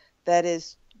contract that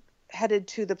is headed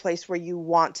to the place where you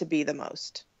want to be the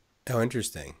most. Oh,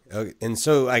 interesting. Okay. And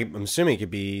so I'm assuming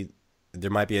there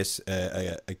might be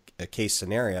a case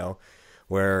scenario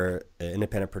where an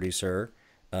independent producer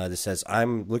that says,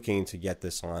 I'm looking to get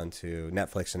this onto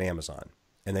Netflix and Amazon.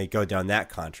 And they go down that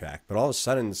contract. But all of a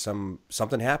sudden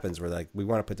something happens where like, we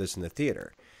want to put this in the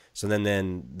theater. So then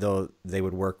they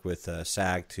would work with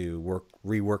SAG to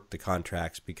rework the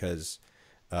contracts because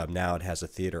now it has a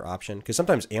theater option. Because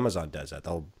sometimes Amazon does that.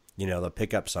 They'll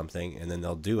pick up something and then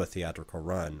they'll do a theatrical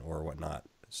run or whatnot.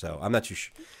 So I'm not too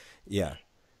sure. Yeah.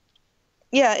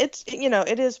 Yeah,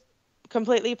 it is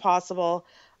completely possible.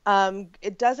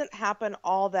 It doesn't happen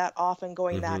all that often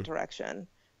going that direction.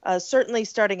 Certainly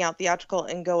starting out theatrical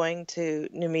and going to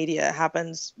new media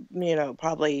happens,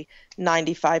 probably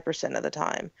 95% of the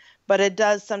time. But it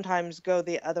does sometimes go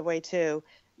the other way too,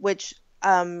 which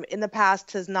in the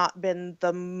past has not been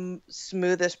the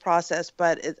smoothest process,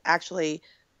 but it's actually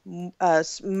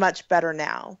much better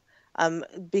now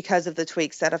because of the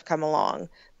tweaks that have come along.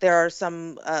 There are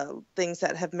some things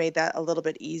that have made that a little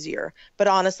bit easier. But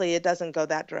honestly, it doesn't go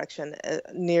that direction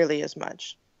nearly as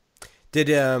much.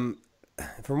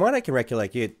 From what I can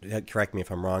recollect, you correct me if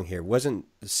I'm wrong here, wasn't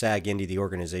SAG Indie the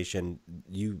organization,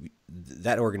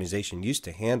 that organization used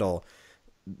to handle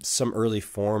some early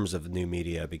forms of new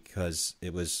media because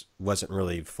it wasn't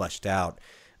really fleshed out.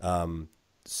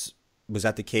 Was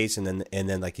that the case? And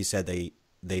then like you said,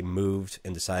 they moved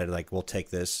and decided like, we'll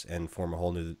take this and form a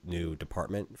whole new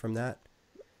department from that?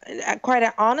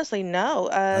 Quite honestly,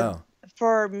 no.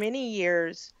 For many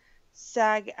years,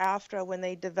 SAG-AFTRA, when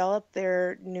they developed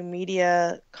their new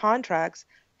media contracts,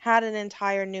 had an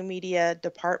entire new media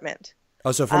department.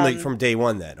 Oh, so from day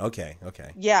one then. Okay.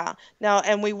 Yeah. No,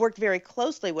 and we worked very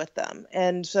closely with them.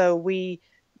 And so we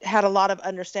had a lot of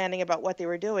understanding about what they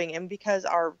were doing. And because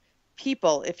our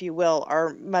people, if you will,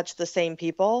 are much the same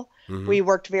people, we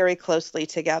worked very closely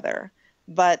together.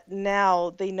 But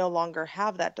now they no longer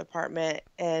have that department,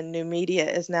 and new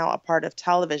media is now a part of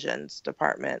television's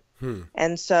department.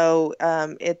 And so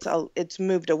it's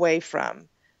moved away from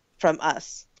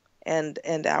us and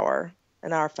our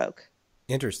folk.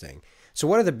 Interesting. So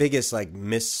what are the biggest like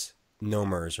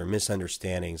misnomers or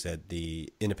misunderstandings that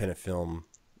the independent film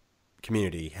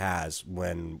community has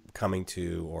when coming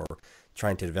to or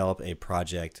trying to develop a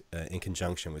project in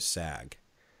conjunction with SAG?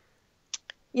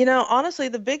 Honestly,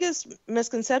 the biggest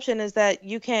misconception is that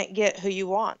you can't get who you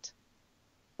want.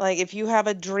 Like if you have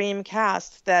a dream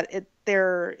cast,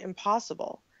 they're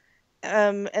impossible.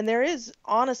 And there is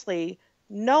honestly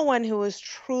no one who is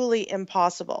truly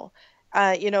impossible.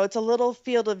 It's a little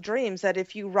field of dreams that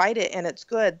if you write it and it's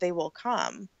good, they will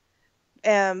come.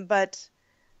 But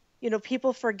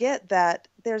people forget that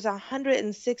there's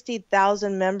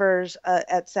 160,000 members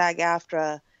at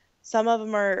SAG-AFTRA. Some of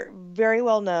them are very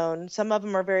well known. Some of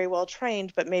them are very well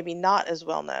trained, but maybe not as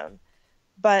well known.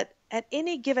 But at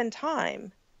any given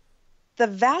time, the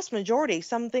vast majority,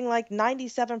 something like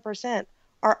 97%,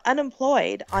 are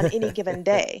unemployed on any given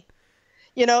day.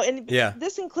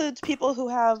 This includes people who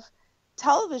have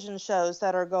television shows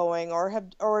that are going or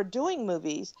are doing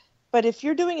movies. But if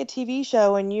you're doing a TV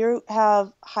show and you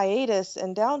have hiatus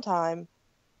and downtime,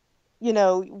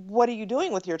 what are you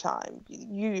doing with your time?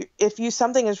 If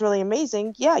something is really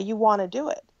amazing, yeah, you want to do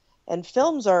it. And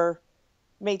films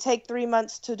may take 3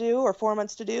 months to do or 4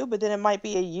 months to do, but then it might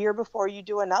be a year before you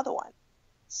do another one.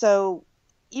 So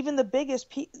even the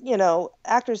biggest,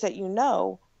 actors that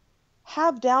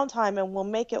have downtime and will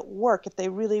make it work if they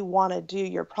really want to do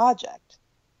your project.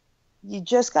 You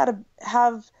just got to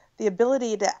have the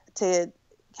ability to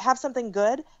have something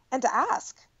good and to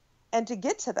ask and to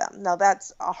get to them. Now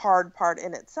that's a hard part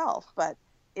in itself, but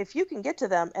if you can get to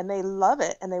them and they love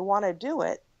it and they want to do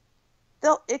it,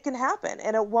 it can happen,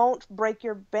 and it won't break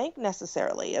your bank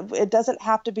necessarily. It doesn't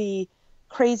have to be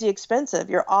crazy expensive.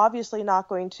 You're obviously not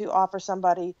going to offer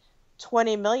somebody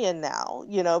 $20 million now,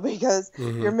 because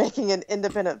you're making an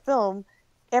independent film.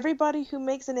 everybody who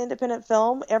makes an independent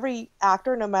film, every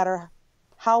actor, no matter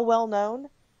how well known,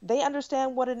 they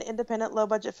understand what an independent low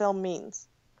budget film means.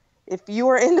 If you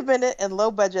are independent and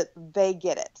low budget, they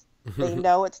get it. They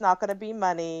know it's not going to be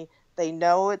money. They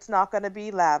know it's not going to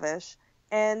be lavish,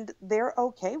 and they're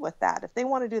okay with that. If they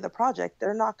want to do the project,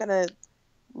 they're not going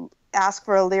to ask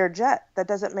for a Learjet. That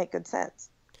doesn't make good sense.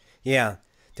 Yeah,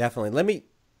 definitely. Let me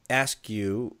ask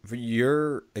you, for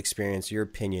your experience, your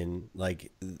opinion,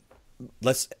 like,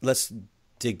 let's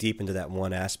dig deep into that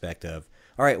one aspect of,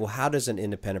 all right, well, how does an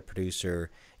independent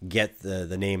producer get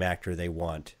the name actor they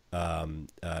want?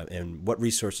 And what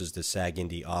resources does SAG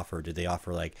Indie offer? Do they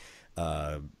offer like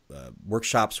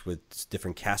workshops with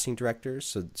different casting directors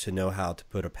so to know how to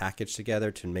put a package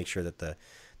together to make sure that the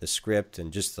script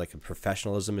and just like a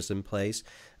professionalism is in place?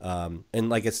 And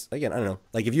like, it's, again, I don't know,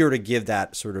 like if you were to give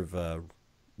that sort of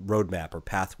roadmap or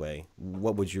pathway,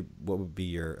 what would be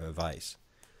your advice?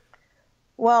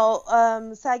 Well,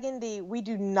 SAG Indie, we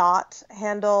do not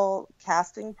handle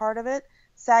casting part of it.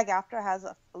 SAG-AFTRA has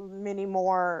many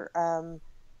more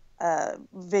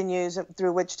venues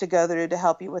through which to go through to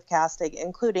help you with casting,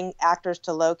 including actors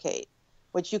to locate,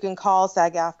 which you can call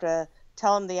SAG-AFTRA,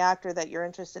 tell them the actor that you're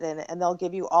interested in, and they'll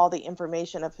give you all the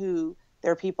information of who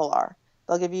their people are.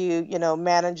 They'll give you,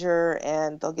 manager,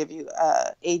 and they'll give you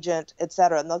agent,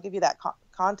 etc., and they'll give you that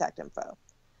contact info.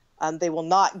 They will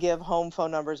not give home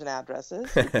phone numbers and addresses.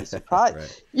 You'd be surprised.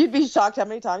 Right. You'd be shocked how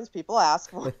many times people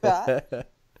ask for that.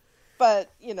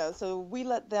 But, so we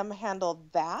let them handle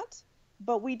that.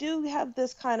 But we do have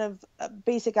this kind of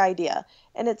basic idea,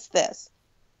 and it's this.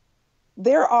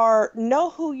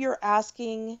 Know who you're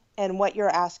asking and what you're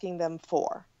asking them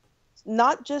for.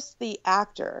 Not just the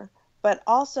actor, but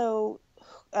also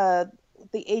the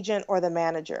agent or the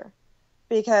manager.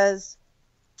 Because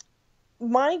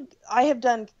I have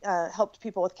helped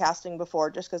people with casting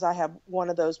before, just because I have one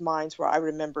of those minds where I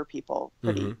remember people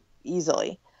pretty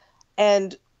easily.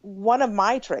 And one of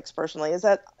my tricks personally is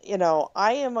that,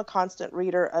 I am a constant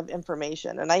reader of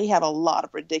information, and I have a lot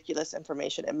of ridiculous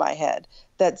information in my head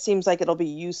that seems like it'll be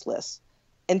useless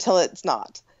until it's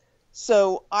not.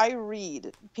 So I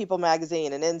read People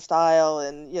Magazine and InStyle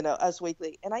and, Us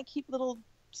Weekly, and I keep little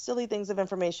silly things of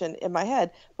information in my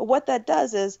head. But what that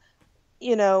does is,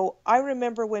 I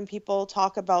remember when people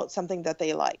talk about something that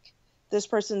they like. This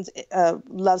person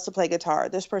loves to play guitar.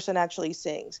 This person actually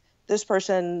sings. This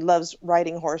person loves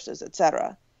riding horses,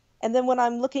 etc. And then when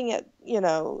I'm looking at,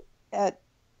 at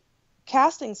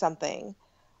casting something,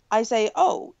 I say,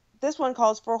 oh, this one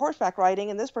calls for horseback riding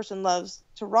and this person loves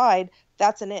to ride.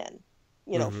 That's an in.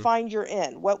 Find your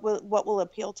in. What will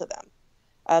appeal to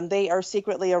them? They are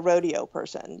secretly a rodeo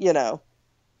person,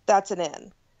 that's an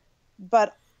in.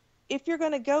 But if you're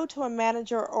going to go to a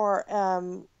manager or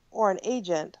an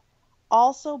agent,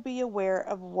 also be aware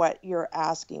of what you're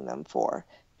asking them for.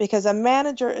 Because a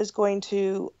manager is going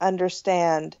to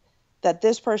understand that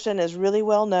this person is really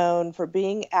well known for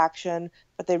being action,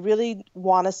 but they really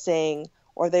want to sing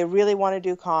or they really want to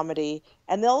do comedy,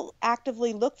 and they'll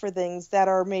actively look for things that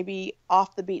are maybe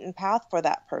off the beaten path for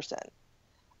that person.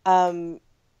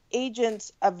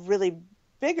 Agents of really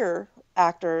bigger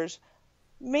actors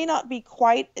may not be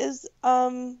quite as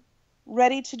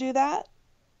ready to do that,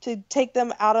 to take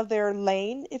them out of their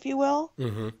lane, if you will.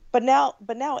 Mm-hmm. But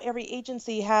now every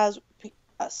agency has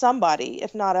somebody,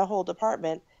 if not a whole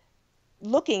department,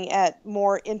 looking at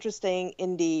more interesting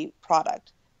indie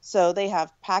product. So they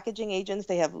have packaging agents,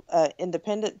 they have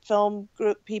independent film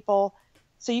group people.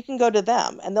 So you can go to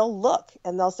them and they'll look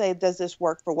and they'll say, does this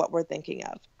work for what we're thinking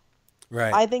of?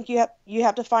 Right. I think you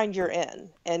have to find your in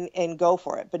and go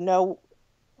for it, but know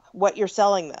what you're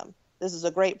selling them. This is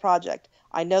a great project.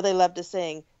 I know they love to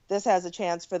sing. This has a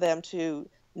chance for them to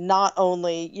not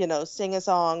only, sing a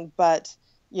song, but,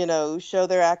 show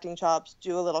their acting chops,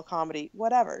 do a little comedy,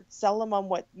 whatever. Sell them on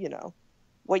what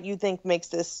you think makes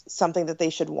this something that they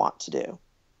should want to do.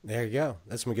 There you go.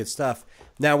 That's some good stuff.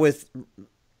 Now with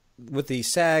the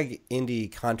SAG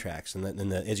Indie contracts and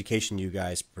the education you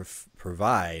guys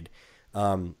provide,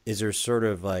 is there sort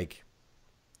of like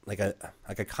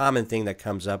a common thing that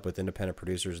comes up with independent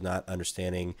producers not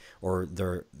understanding, or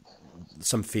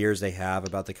some fears they have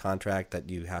about the contract that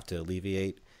you have to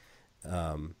alleviate?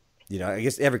 I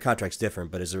guess every contract's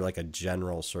different, but is there like a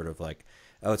general sort of like,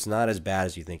 oh, it's not as bad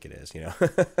as you think it is,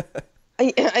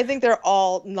 I think they're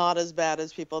all not as bad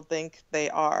as people think they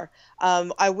are.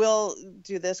 I will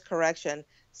do this correction.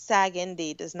 SAG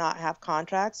Indie does not have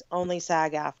contracts, only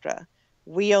SAG-AFTRA.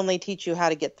 We only teach you how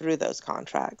to get through those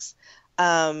contracts.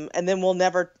 And then we'll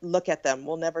never look at them.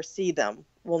 We'll never see them.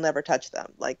 We'll never touch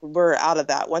them. Like, we're out of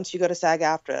that. Once you go to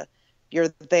SAG-AFTRA, you're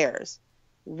theirs.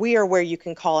 we are where you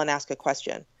can call and ask a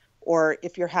question. Or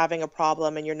if you're having a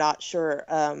problem and you're not sure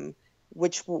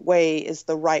which way is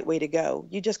the right way to go,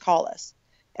 you just call us.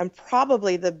 And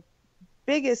probably the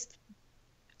biggest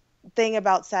thing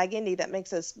about SAG Indie that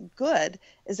makes us good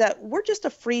is that we're just a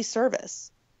free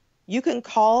service. You can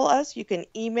call us, you can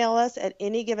email us at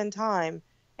any given time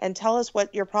and tell us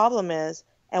what your problem is,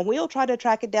 and we'll try to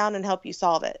track it down and help you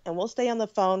solve it. And we'll stay on the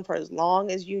phone for as long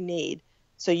as you need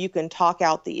so you can talk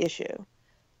out the issue.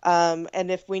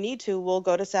 And if we need to, we'll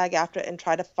go to SAG-AFTRA and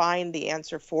try to find the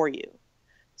answer for you.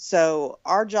 So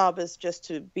our job is just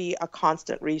to be a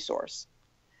constant resource.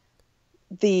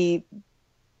 The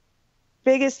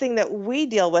biggest thing that we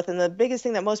deal with, and the biggest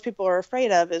thing that most people are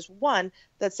afraid of, is one,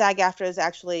 that SAG-AFTRA is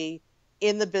actually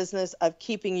in the business of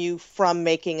keeping you from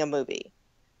making a movie,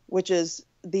 which is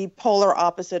the polar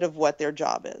opposite of what their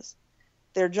job is.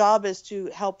 Their job is to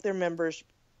help their members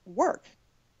work.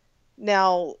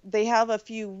 Now, they have a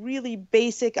few really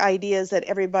basic ideas that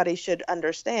everybody should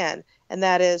understand, and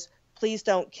that is, please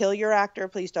don't kill your actor,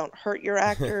 please don't hurt your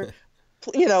actor,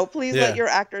 please let your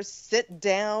actors sit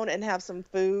down and have some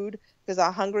food, because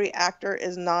a hungry actor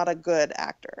is not a good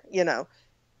actor,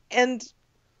 And,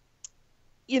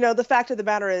 the fact of the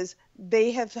matter is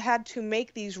they have had to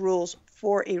make these rules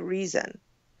for a reason.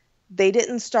 They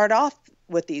didn't start off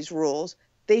with these rules.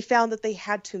 They found that they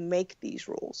had to make these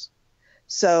rules.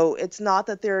 So it's not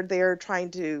that they're there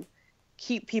trying to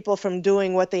keep people from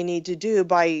doing what they need to do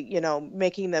by,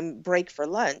 making them break for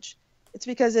lunch. It's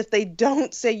because if they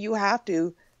don't say you have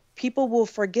to, people will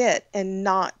forget and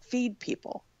not feed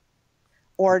people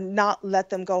or not let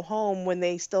them go home when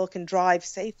they still can drive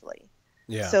safely.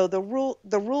 Yeah. So the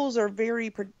rules are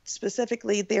very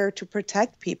specifically there to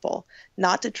protect people,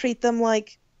 not to treat them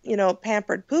like,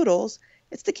 pampered poodles.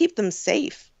 It's to keep them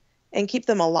safe and keep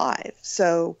them alive.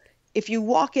 So if you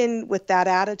walk in with that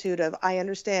attitude of, I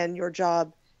understand your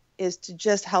job is to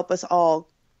just help us all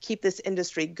keep this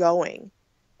industry going,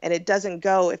 and it doesn't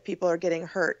go if people are getting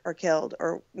hurt or killed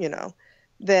or,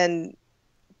 then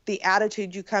the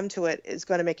attitude you come to it is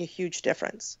going to make a huge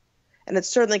difference. And it's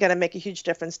certainly going to make a huge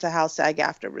difference to how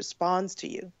SAG-AFTRA responds to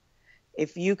you.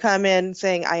 If you come in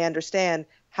saying, I understand,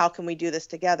 how can we do this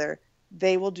together?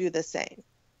 They will do the same.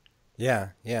 Yeah,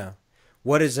 yeah.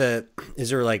 What is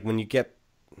there like when you get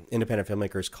independent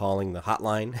filmmakers calling the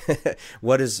hotline,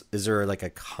 is there like a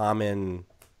common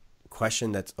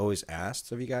question that's always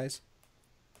asked of you guys?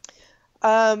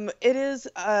 It is,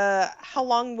 how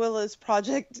long will this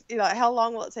project, how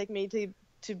long will it take me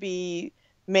to be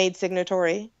made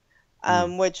signatory?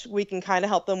 Which we can kind of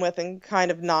help them with and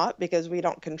kind of not, because we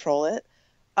don't control it.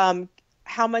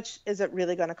 How much is it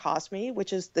really going to cost me?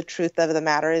 Which is the truth of the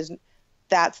matter, is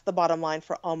that's the bottom line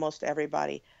for almost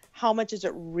everybody. How much is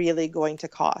it really going to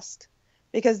cost?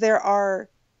 Because there are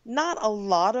not a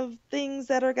lot of things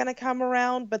that are going to come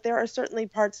around, but there are certainly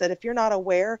parts that if you're not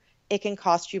aware, it can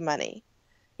cost you money.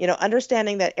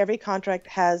 Understanding that every contract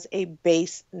has a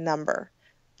base number.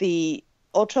 The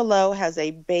ultra low has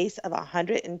a base of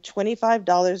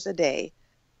 $125 a day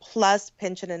plus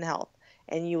pension and health.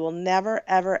 And you will never,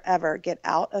 ever, ever get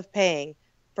out of paying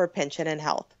for pension and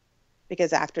health,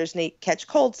 because actors catch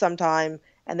cold sometime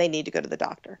and they need to go to the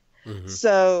doctor. Mm-hmm.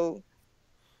 So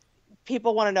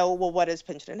people want to know, well, what is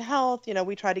pension and health?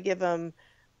 We try to give them,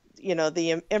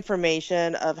 the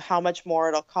information of how much more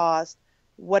it'll cost.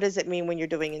 What does it mean when you're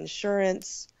doing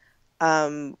insurance?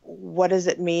 What does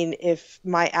it mean if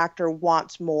my actor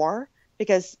wants more?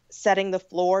 Because setting the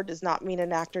floor does not mean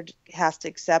an actor has to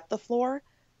accept the floor.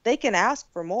 They can ask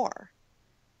for more.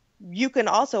 You can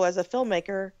also, as a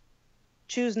filmmaker,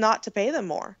 choose not to pay them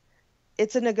more.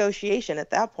 It's a negotiation at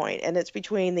that point, and it's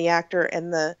between the actor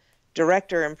and the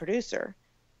director and producer.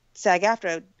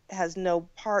 SAG-AFTRA has no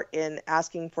part in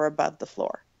asking for above the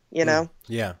floor,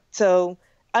 Yeah. So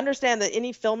understand that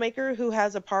any filmmaker who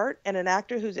has a part and an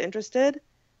actor who's interested,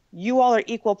 you all are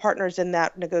equal partners in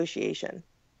that negotiation.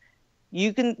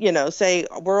 You can, say,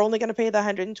 we're only going to pay the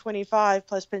 $125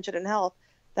 plus pension and health.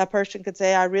 That person could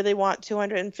say, I really want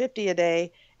 $250 a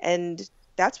day, and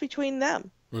that's between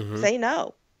them. Mm-hmm. Say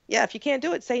no. Yeah, if you can't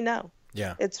do it, say no.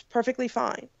 Yeah. It's perfectly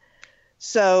fine.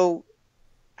 So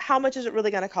how much is it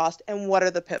really going to cost, and what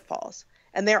are the pitfalls?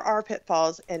 And there are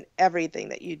pitfalls in everything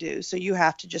that you do, so you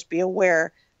have to just be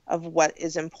aware of what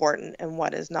is important and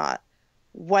what is not.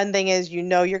 One thing is,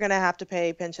 you're going to have to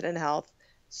pay pension and health,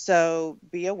 so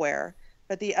be aware.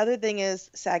 But the other thing is,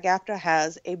 SAG-AFTRA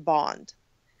has a bond,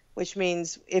 which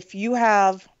means if you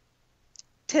have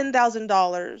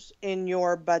 $10,000 in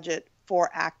your budget for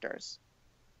actors,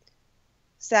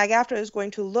 SAG-AFTRA is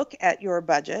going to look at your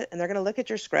budget, and they're going to look at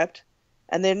your script,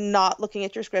 And they're not looking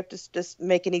at your script to just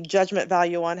make any judgment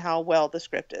value on how well the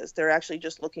script is. They're actually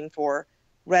just looking for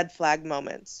red flag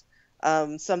moments.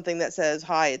 Something that says,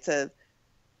 hi, it's a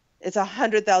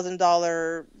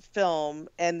 $100,000 film,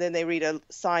 and then they read a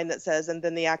sign that says, and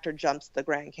then the actor jumps the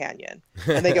Grand Canyon.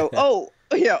 And they go, oh,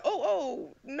 yeah,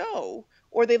 oh, no.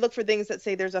 Or they look for things that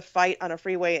say there's a fight on a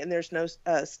freeway and there's no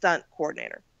stunt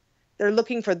coordinator. They're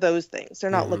looking for those things. They're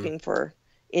not looking for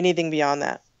anything beyond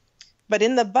that. But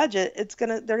in the budget,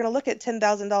 they're gonna look at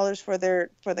 $10,000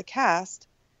 for the cast,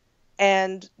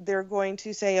 and they're going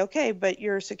to say, okay, but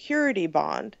your security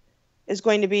bond is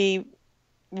going to be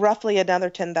roughly another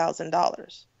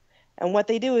 $10,000. And what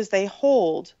they do is they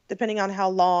hold, depending on how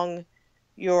long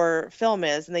your film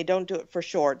is, and they don't do it for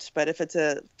shorts, but if it's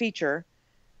a feature,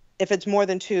 if it's more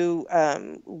than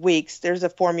 2 weeks, there's a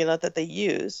formula that they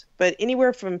use. But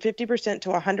anywhere from 50% to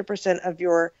 100% of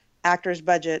your actor's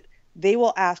budget, they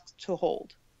will ask to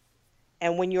hold.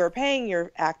 And when you're paying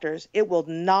your actors, it will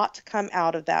not come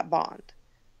out of that bond.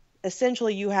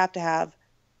 Essentially, you have to have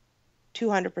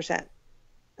 200%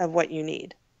 of what you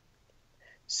need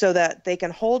so that they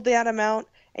can hold that amount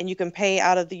and you can pay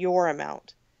out of your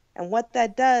amount. And what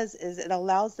that does is it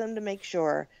allows them to make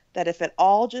sure that if it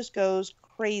all just goes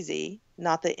crazy,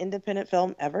 not that independent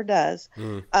film ever does,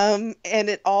 and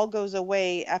it all goes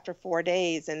away after 4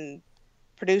 days and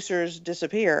producers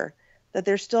disappear, that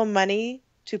there's still money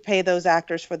to pay those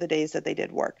actors for the days that they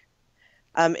did work.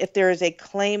 If there is a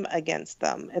claim against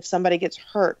them, if somebody gets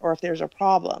hurt or if there's a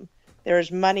problem, there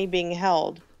is money being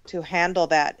held to handle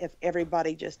that if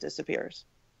everybody just disappears.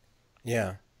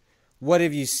 Yeah. What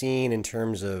have you seen in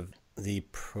terms of the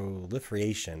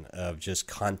proliferation of just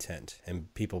content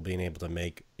and people being able to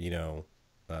make,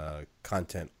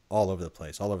 content all over the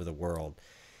place, all over the world?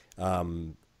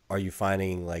 Are you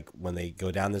finding like when they go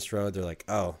down this road, they're like,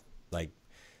 oh, like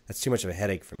that's too much of a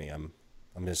headache for me. I'm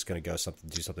just going to go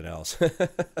do something else.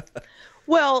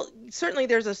 Well, certainly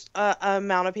there's a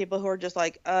amount of people who are just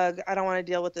like, I don't want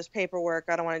to deal with this paperwork.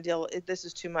 I don't want to deal with it. This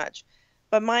is too much.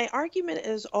 But my argument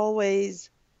is always,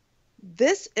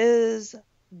 this is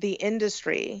the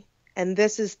industry and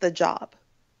this is the job.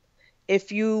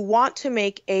 If you want to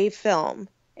make a film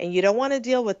and you don't want to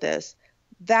deal with this,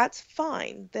 that's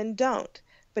fine, then don't.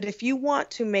 But if you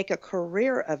want to make a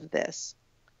career of this,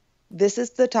 this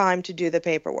is the time to do the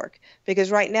paperwork.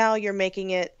 Because right now you're making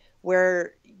it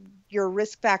where your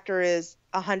risk factor is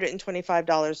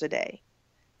 $125 a day.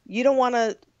 You don't want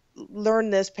to learn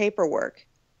this paperwork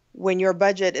when your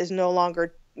budget is no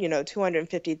longer,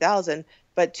 $250,000,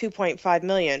 but $2.5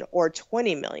 million or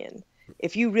 $20 million.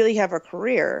 If you really have a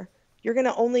career, you're going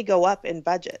to only go up in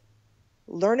budget.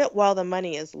 Learn it while the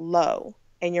money is low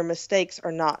and your mistakes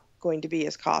are not going to be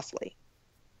as costly.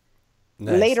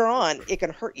 Nice. Later on, it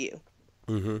can hurt you.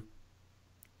 Mm-hmm.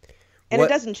 And it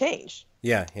doesn't change.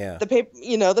 Yeah.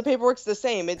 The paperwork's the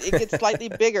same. It gets slightly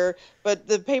bigger, but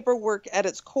the paperwork at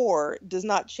its core does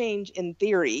not change in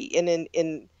theory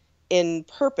and in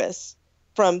purpose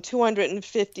from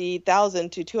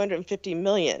 250,000 to 250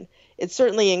 million. It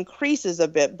certainly increases a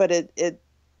bit, but the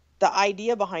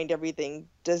idea behind everything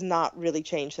does not really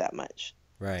change that much.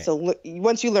 Right. So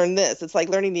once you learn this, it's like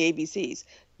learning the ABCs.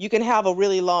 You can have a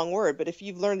really long word, but if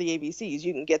you've learned the ABCs,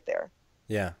 you can get there.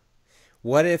 Yeah.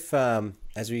 What if,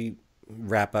 as we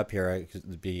wrap up here, to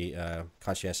be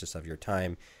conscientious of your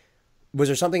time, was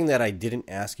there something that I didn't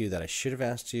ask you that I should have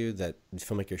asked you that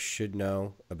filmmakers should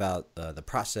know about the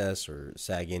process or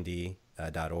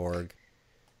sagindie.org?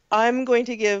 I'm going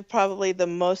to give probably the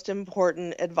most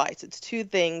important advice. It's 2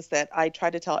 things that I try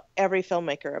to tell every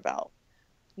filmmaker about.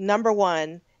 Number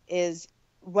 1 is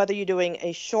whether you're doing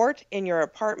a short in your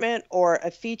apartment or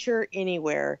a feature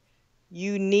anywhere,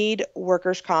 you need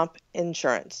workers' comp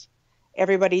insurance.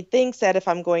 Everybody thinks that if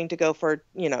I'm going to go for,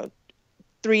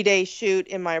 3-day shoot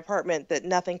in my apartment that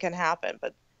nothing can happen,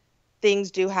 but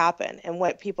things do happen. And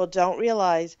what people don't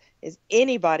realize is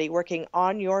anybody working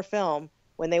on your film,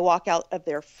 when they walk out of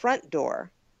their front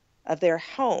door of their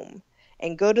home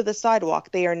and go to the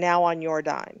sidewalk, they are now on your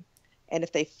dime. And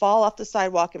if they fall off the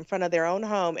sidewalk in front of their own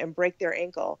home and break their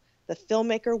ankle, the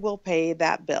filmmaker will pay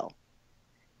that bill.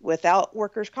 Without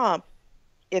workers' comp,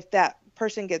 if that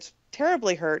person gets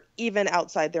terribly hurt, even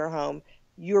outside their home,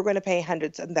 you're going to pay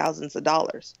hundreds and thousands of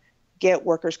dollars. Get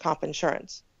workers' comp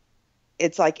insurance.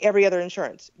 It's like every other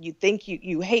insurance. You think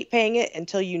you hate paying it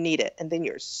until you need it, and then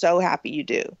you're so happy you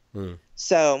do.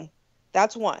 So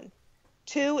that's 1.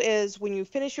 2 is when you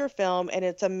finish your film and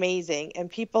it's amazing and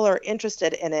people are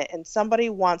interested in it and somebody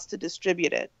wants to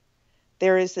distribute it,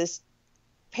 there is this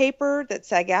paper that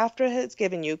SAG-AFTRA has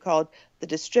given you called the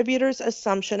Distributor's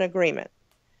Assumption Agreement,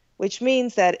 which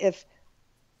means that if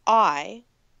I,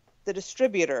 the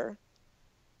distributor,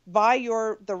 buy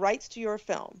the rights to your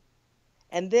film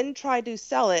and then try to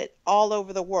sell it all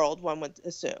over the world, one would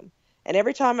assume. And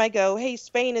every time I go, hey,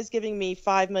 Spain is giving me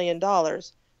 $5 million,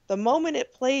 the moment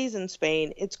it plays in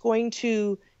Spain, it's going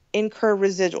to incur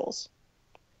residuals.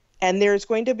 And there's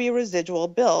going to be a residual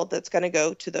bill that's going to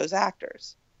go to those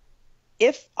actors.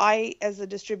 If I, as a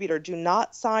distributor, do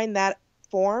not sign that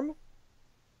form,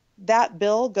 that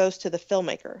bill goes to the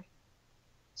filmmaker.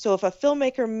 So if a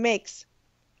filmmaker makes,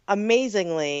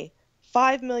 amazingly,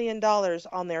 $5 million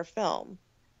on their film,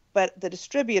 but the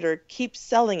distributor keeps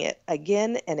selling it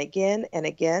again and again and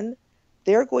again,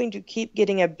 they're going to keep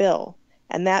getting a bill.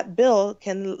 And that bill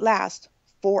can last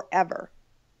forever.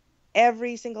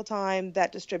 Every single time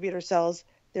that distributor sells,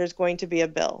 there's going to be a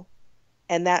bill.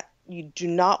 And that you do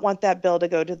not want that bill to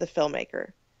go to the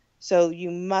filmmaker. So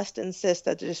you must insist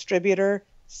that the distributor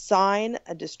sign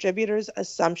a distributor's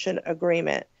assumption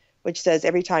agreement, which says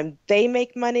every time they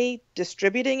make money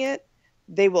distributing it,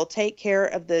 they will take care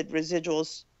of the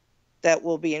residuals that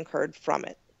will be incurred from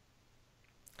it.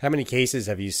 How many cases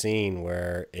have you seen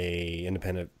where a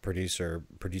independent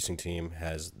producing team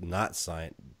has not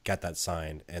got that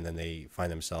signed, and then they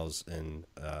find themselves in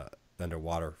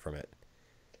underwater from it?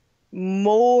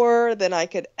 More than I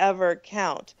could ever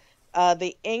count.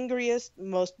 The angriest,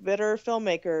 most bitter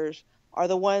filmmakers are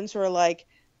the ones who are like,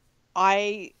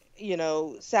 SAG-AFTRA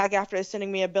is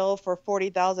sending me a bill for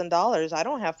 $40,000. I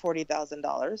don't have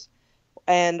 $40,000.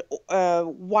 And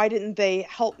why didn't they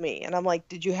help me? And I'm like,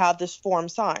 did you have this form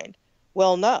signed?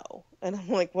 Well, no. And I'm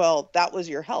like, well, that was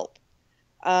your help.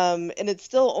 And it's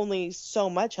still only so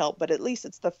much help, but at least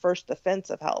it's the first defense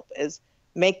of help, is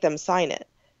make them sign it.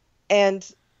 And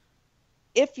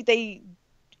if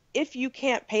you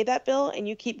can't pay that bill and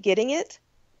you keep getting it,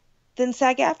 then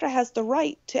SAG-AFTRA has the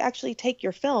right to actually take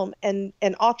your film and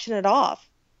auction it off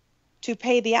to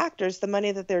pay the actors the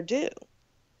money that they're due.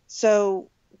 So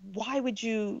why would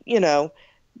you,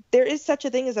 there is such a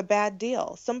thing as a bad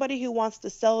deal. Somebody who wants to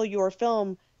sell your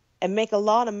film and make a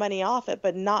lot of money off it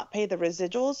but not pay the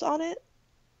residuals on it,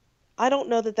 I don't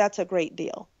know that that's a great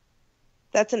deal.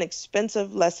 That's an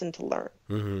expensive lesson to learn.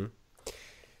 Mm-hmm.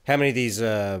 How many of these,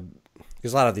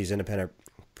 because a lot of these independent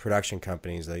production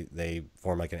companies, they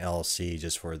form like an LLC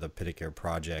just for the particular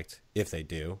project, if they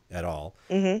do at all.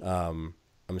 Mm-hmm.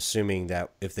 I'm assuming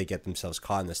that if they get themselves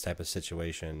caught in this type of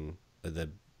situation, the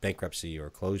bankruptcy or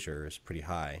closure is pretty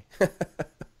high.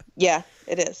 Yeah,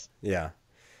 it is. Yeah.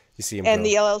 You see them and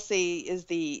the LLC is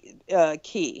the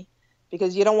key,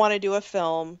 because you don't want to do a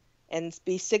film and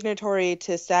be signatory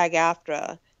to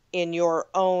SAG-AFTRA in your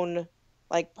own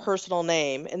personal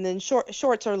name. And then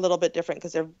shorts are a little bit different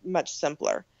because they're much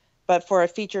simpler. But for a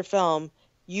feature film,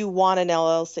 you want an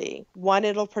LLC. One,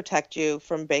 it'll protect you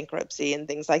from bankruptcy and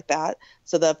things like that.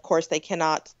 So that, of course, they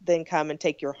cannot then come and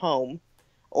take your home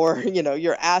or,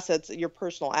 your assets, your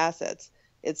personal assets.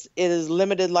 It is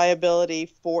limited liability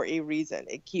for a reason.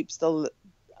 It keeps a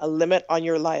limit on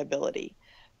your liability.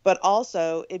 But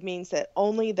also, it means that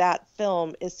only that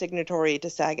film is signatory to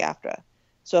SAG-AFTRA.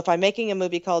 So if I'm making a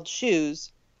movie called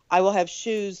Shoes, I will have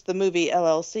Shoes, the movie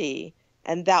LLC,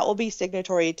 and that will be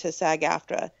signatory to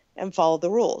SAG-AFTRA and follow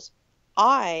the rules.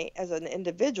 I, as an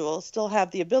individual, still have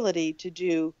the ability to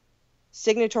do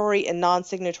signatory and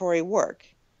non-signatory work.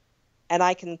 And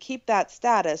I can keep that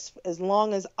status as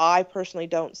long as I personally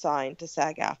don't sign to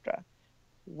SAG-AFTRA.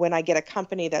 When I get a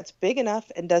company that's big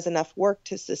enough and does enough work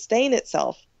to sustain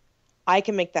itself, I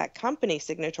can make that company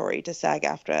signatory to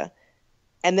SAG-AFTRA.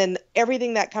 And then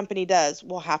everything that company does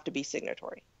will have to be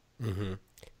signatory. Mm-hmm.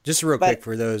 Just real quick,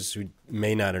 for those who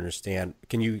may not understand,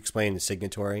 can you explain the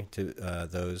signatory to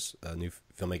those new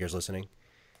filmmakers listening?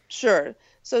 Sure.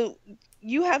 So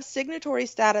you have signatory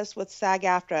status with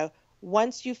SAG-AFTRA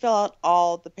once you fill out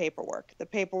all the paperwork. The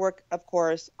paperwork, of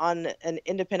course, on an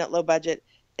independent low budget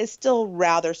is still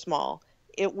rather small.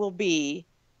 It will be,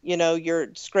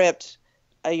 your script,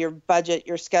 your budget,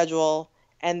 your schedule,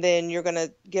 and then you're going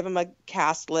to give them a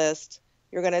cast list.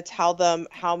 You're going to tell them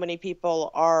how many people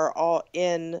are all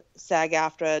in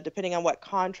SAG-AFTRA, depending on what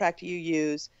contract you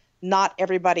use. Not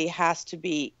everybody has to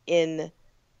be in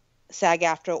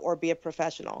SAG-AFTRA or be a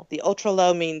professional. The ultra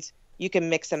low means you can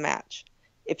mix and match.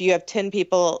 If you have 10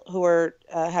 people who are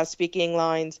have speaking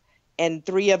lines and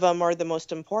 3 of them are the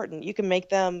most important, you can make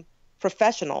them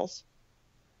professionals,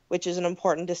 which is an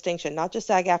important distinction, not just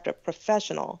SAG-AFTRA,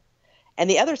 professional. And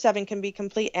the other 7 can be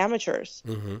complete amateurs.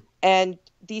 Mm-hmm. And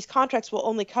these contracts will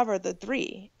only cover the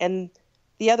 3. And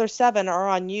the other 7 are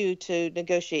on you to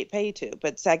negotiate pay to.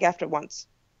 But SAG-AFTRA wants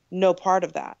no part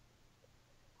of that.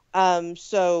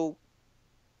 So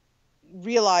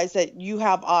realize that you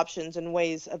have options and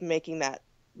ways of making that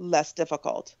less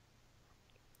difficult.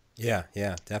 Yeah,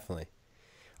 definitely.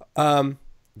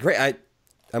 Great.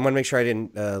 I want to make sure I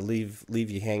didn't leave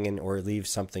you hanging or leave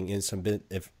something in some bit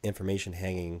of information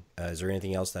hanging. Is there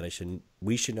anything else that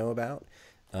we should know about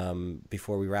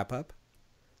before we wrap up?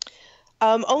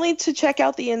 Only to check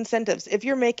out the incentives. If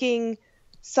you're making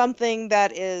something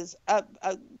that is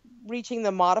reaching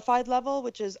the modified level,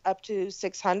 which is up to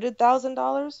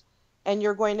 $600,000, and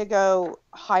you're going to go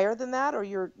higher than that, or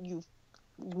you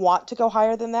want to go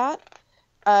higher than that,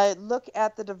 look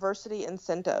at the diversity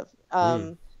incentive.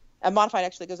 And modified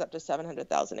actually goes up to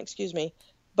 700,000, excuse me.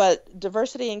 But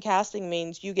diversity in casting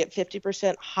means you get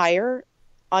 50% higher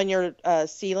on your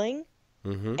ceiling,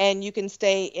 and you can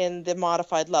stay in the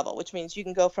modified level, which means you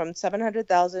can go from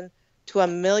 700,000 to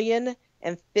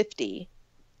 $1,050,000,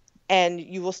 and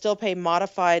you will still pay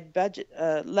modified budget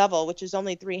level, which is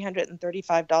only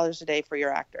 $335 a day for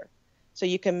your actor. So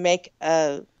you can make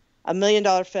a $1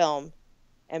 million film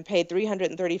and pay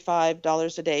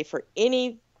 $335 a day for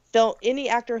any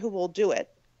actor who will do it.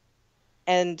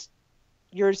 And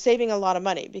you're saving a lot of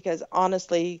money, because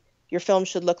honestly, your film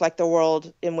should look like the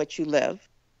world in which you live.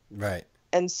 Right.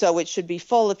 And so it should be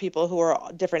full of people who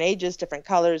are different ages, different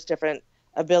colors, different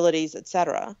abilities,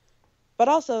 etc. But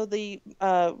also the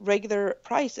regular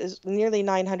price is nearly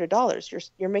 $900.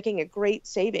 You're making a great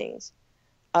savings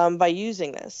by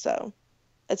using this. So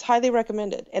it's highly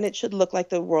recommended, and it should look like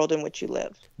the world in which you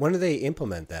live. When do they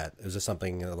implement that? Is this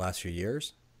something in the last few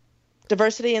years?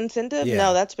 Diversity incentive? Yeah.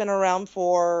 No, that's been around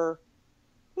for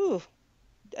well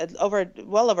over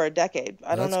a decade.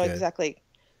 I don't know exactly.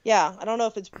 Yeah, I don't know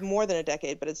if it's more than a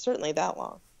decade, but it's certainly that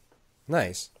long.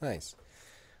 Nice.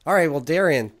 All right, well,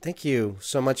 Darrien, thank you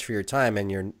so much for your time,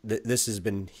 and this has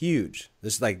been huge.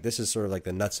 This is sort of like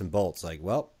the nuts and bolts. Like,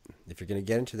 well, if you're going to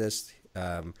get into this,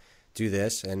 do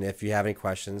this, and if you have any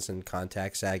questions, then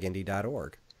contact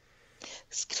sagindie.org.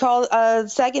 Call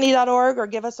sagindie.org or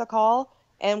give us a call,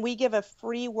 and we give a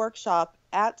free workshop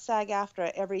at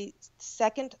SAG-AFTRA every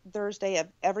second Thursday of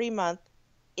every month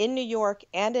in New York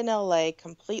and in LA,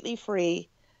 completely free,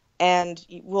 and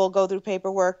we'll go through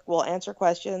paperwork, we'll answer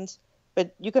questions,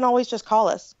 but you can always just call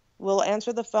us. We'll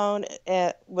answer the phone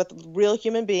with real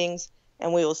human beings,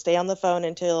 and we will stay on the phone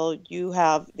until you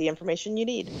have the information you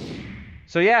need.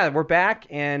 So yeah, we're back,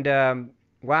 and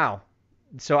wow.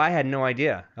 So I had no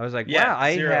idea. I was like, wow,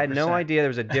 I 0%. had no idea there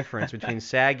was a difference between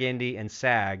SAG Indie and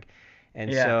SAG.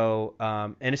 And so,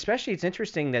 and especially it's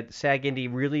interesting that SAG Indie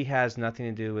really has nothing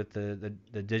to do with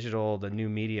the digital, the new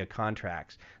media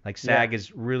contracts. Like SAG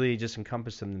is really just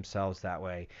encompassing themselves that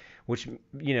way, which,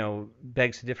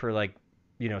 begs to differ. Like,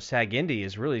 SAG Indie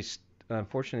is really,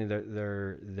 unfortunately,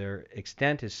 their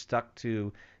extent is stuck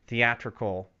to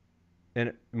theatrical,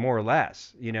 and more or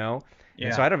less, And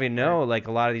so I don't even know, like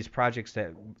a lot of these projects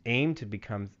that aim to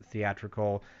become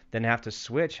theatrical then have to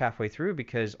switch halfway through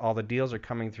because all the deals are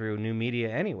coming through new media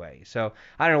anyway. So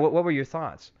I don't know, what were your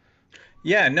thoughts?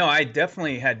 Yeah, no, I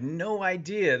definitely had no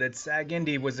idea that SAG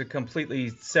Indie was a completely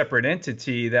separate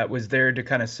entity that was there to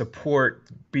kind of serve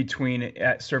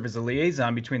as a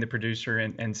liaison between the producer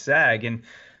and SAG, and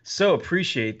so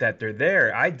appreciate that they're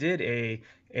there. I did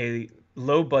a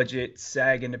low budget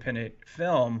SAG independent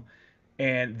film,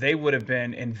 and they would have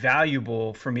been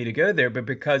invaluable for me to go there, but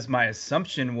because my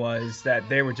assumption was that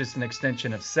they were just an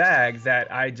extension of SAG,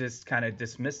 that I just kind of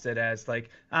dismissed it as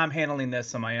like, I'm handling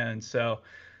this on my own, so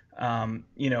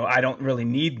I don't really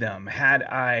need them. Had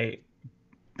I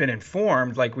been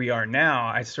informed like we are now,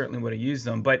 I certainly would have used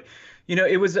them. But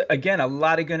it was, again, a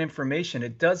lot of good information.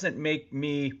 It doesn't make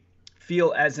me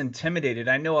feel as intimidated.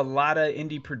 I know a lot of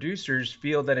indie producers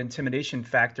feel that intimidation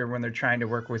factor when they're trying to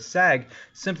work with SAG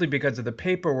simply because of the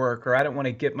paperwork, or I don't want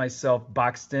to get myself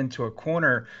boxed into a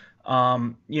corner,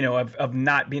 of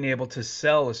not being able to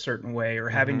sell a certain way, or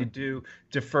having to do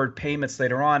deferred payments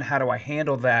later on. How do I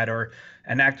handle that? Or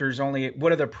an actor's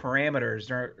what are the parameters?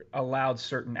 They're allowed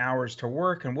certain hours to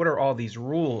work, and what are all these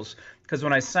rules? Because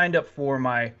when I signed up for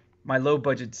my low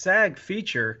budget SAG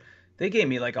feature, they gave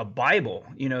me like a Bible,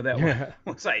 that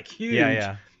was like huge.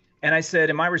 Yeah. And I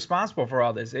said, am I responsible for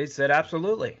all this? They said,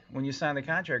 absolutely. When you sign the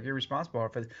contract, you're responsible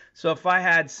for it. So if I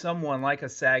had someone like a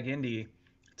SAG Indie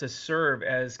to serve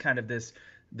as kind of this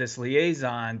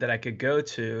liaison that I could go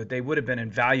to, they would have been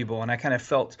invaluable. And I kind of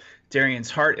felt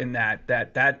Darrien's heart in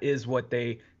that is what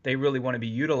they really want to be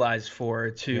utilized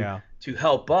for, to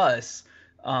help us.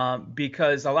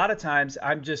 Because a lot of times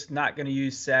I'm just not going to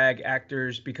use SAG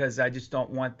actors because I just don't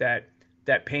want that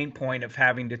pain point of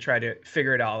having to try to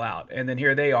figure it all out. And then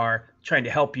here they are trying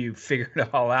to help you figure it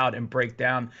all out and break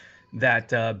down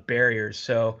that barrier.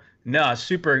 So No,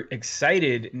 super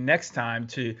excited next time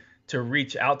to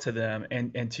reach out to them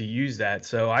and to use that.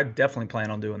 So I definitely plan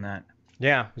on doing that.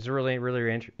 Yeah, it was really,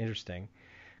 really interesting.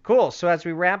 Cool. So as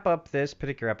we wrap up this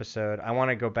particular episode, I want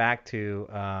to go back to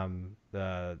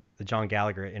the John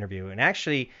Gallagher interview. And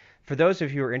actually, for those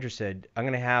of you who are interested, I'm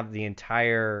going to have the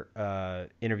entire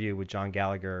interview with John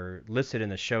Gallagher listed in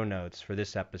the show notes for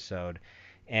this episode.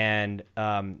 And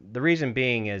the reason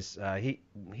being is he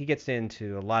gets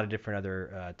into a lot of different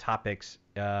other topics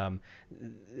that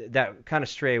kind of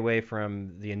stray away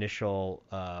from the initial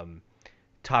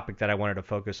topic that I wanted to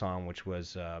focus on, which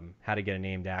was how to get a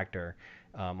named actor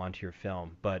onto your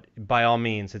film. But by all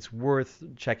means, it's worth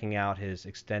checking out his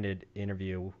extended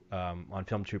interview on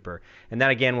Film Trooper. And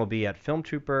that again will be at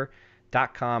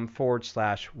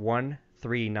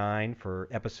filmtrooper.com/139 for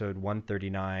episode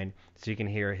 139, so you can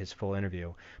hear his full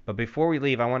interview. But before we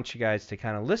leave, I want you guys to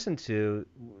kind of listen to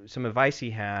some advice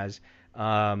he has,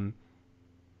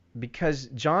 because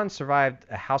John survived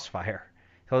a house fire.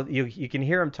 You can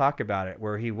hear him talk about it,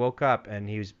 where he woke up and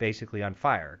he was basically on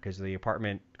fire because the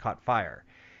apartment caught fire.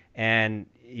 And,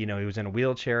 he was in a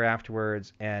wheelchair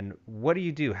afterwards. And what do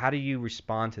you do? How do you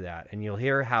respond to that? And you'll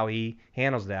hear how he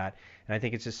handles that. And I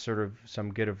think it's just sort of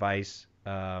some good advice,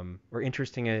 or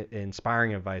interesting,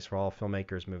 inspiring advice for all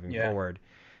filmmakers moving forward.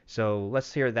 So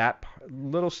let's hear that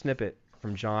little snippet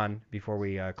from John before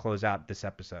we close out this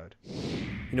episode.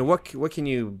 What can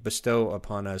you bestow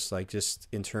upon us, like, just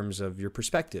in terms of your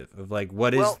perspective of, like,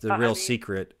 what is the real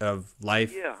secret of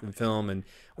life in film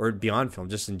or beyond film,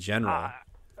 just in general?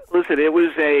 Listen, it was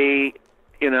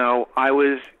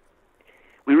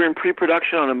we were in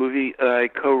pre-production on a movie I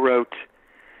co-wrote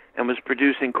and was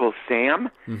producing called Sam,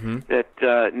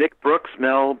 that Nick Brooks,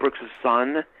 Mel Brooks'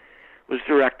 son, was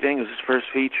directing. It was his first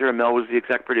feature, and Mel was the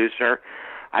exec producer.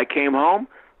 I came home,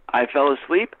 I fell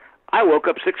asleep, I woke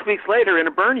up 6 weeks later in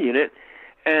a burn unit,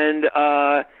 and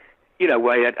I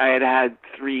had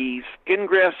 3 skin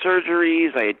graft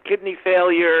surgeries, I had kidney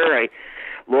failure, I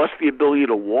lost the ability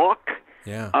to walk.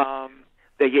 Yeah.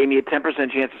 They gave me a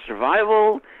 10% chance of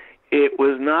survival. It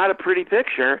was not a pretty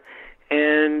picture,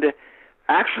 and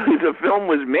actually the film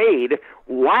was made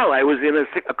while I was in a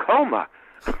coma,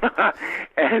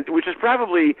 and which is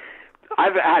probably.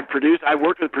 I've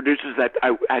worked with producers that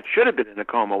I should have been in a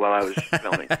coma while I was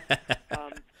filming.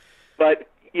 But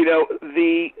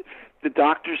the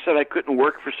doctor said I couldn't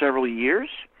work for several years,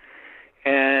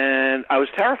 and I was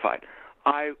terrified.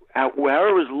 I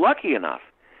was lucky enough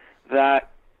that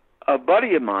a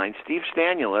buddy of mine, Steve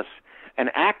Stanulus, an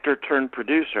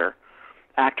actor/producer,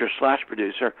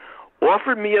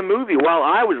 offered me a movie while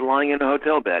I was lying in a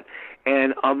hotel bed.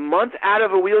 And a month out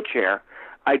of a wheelchair,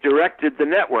 I directed The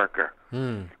Networker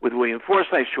with William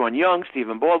Forsythe, Sean Young,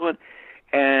 Stephen Baldwin,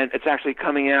 and it's actually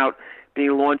coming out,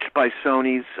 being launched by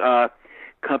Sony's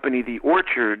company, The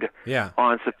Orchard,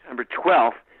 on September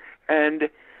 12th. And,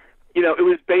 it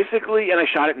was basically, and I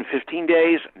shot it in 15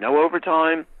 days, no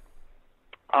overtime.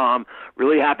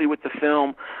 Really happy with the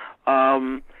film.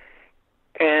 And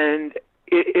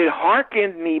it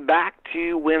harkened me back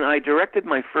to when I directed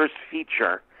my first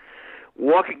feature,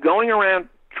 going around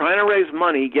trying to raise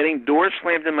money, getting doors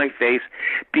slammed in my face,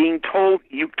 being told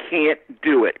you can't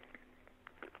do it.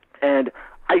 And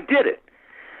I did it.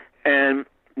 And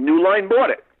New Line bought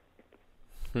it.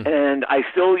 And I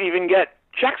still even get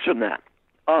checks from that.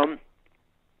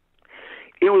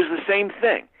 It was the same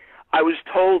thing. I was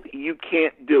told you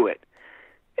can't do it.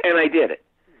 And I did it.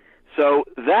 So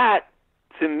that,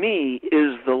 to me,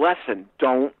 is the lesson.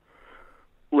 Don't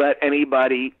let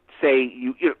anybody say,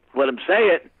 let them say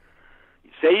it.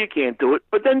 Say you can't do it,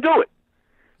 but then do it.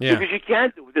 Yeah. Because you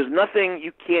can't do it. There's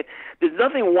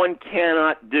nothing one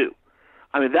cannot do.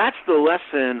 I mean, that's the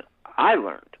lesson I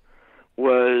learned,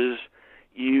 was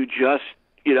you just,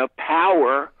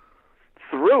 power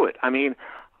through it. I mean,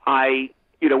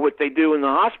 what they do in the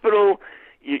hospital,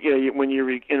 when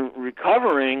you're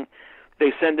recovering,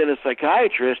 they send in a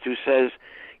psychiatrist who says,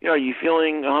 are you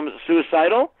feeling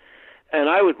suicidal? And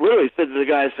I would literally said to the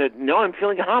guy, I said, no, I'm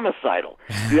feeling homicidal.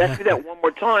 If you ask me that one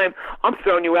more time, I'm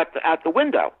throwing you out the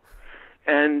window.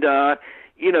 And, so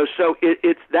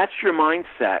that's your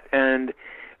mindset. And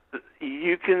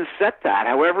you can set that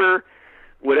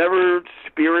whatever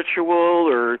spiritual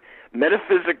or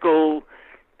metaphysical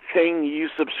thing you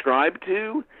subscribe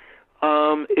to,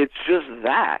 it's just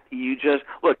that.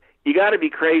 Look, you got to be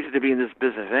crazy to be in this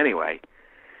business anyway.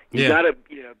 You got to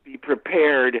be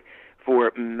prepared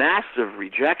for massive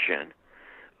rejection,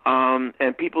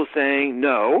 and people saying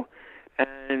no,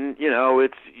 and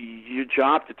it's your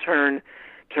job to turn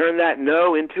that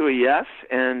no into a yes.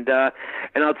 And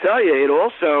I'll tell you, it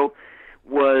also,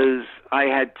 was I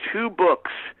had 2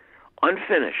 books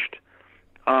unfinished.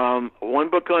 One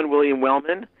book on William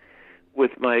Wellman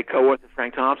with my co-author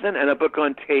Frank Thompson, and a book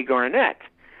on Tay Garnett,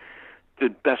 the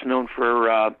best known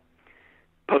for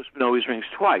Postman Always Rings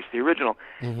Twice, the original.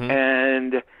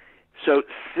 And so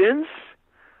since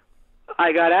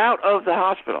I got out of the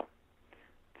hospital,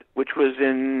 which was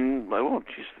in,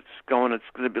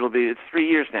 it's 3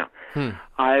 years now.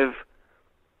 I've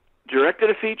directed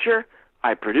a feature,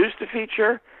 I produced a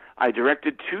feature, I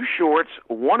directed 2 shorts,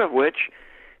 one of which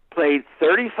played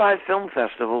 35 film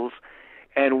festivals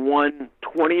and won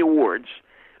 20 awards,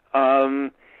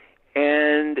 and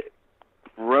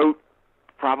wrote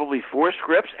probably 4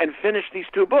 scripts and finished these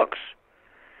 2 books.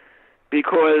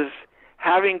 Because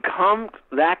having come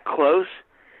that close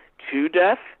to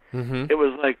death, it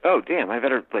was like, oh damn, I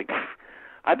better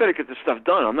get this stuff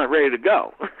done. I'm not ready to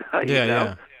go.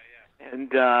 Yeah.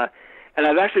 And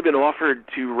I've actually been offered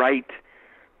to write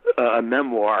a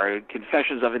memoir,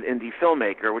 Confessions of an Indie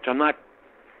Filmmaker, which I'm not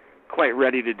quite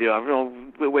ready to do. I'm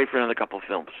going to wait for another couple of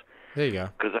films. There you go.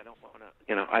 Because I don't want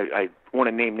to, I want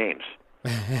to name names.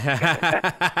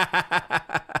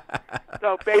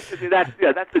 So basically, that's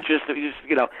the gist of it.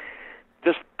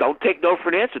 Just don't take no for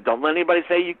an answer. Don't let anybody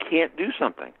say you can't do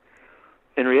something.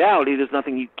 In reality, there's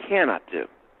nothing you cannot do.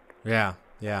 Yeah.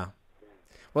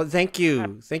 Well, thank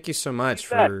you so much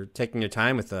for taking your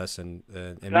time with us and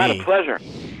Not me. a pleasure.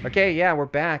 Okay, yeah, we're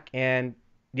back, and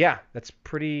yeah, that's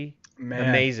pretty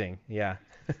amazing. Yeah.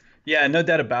 Yeah, no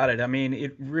doubt about it. I mean,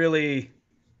 it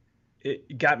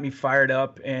got me fired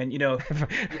up, and don't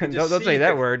say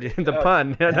that word. The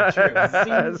pun.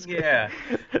 Yeah,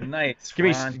 nice. Give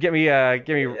me. Yeah.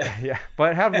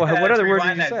 But what other word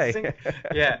did you say?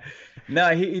 Yeah.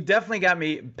 No, he definitely got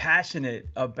me passionate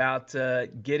about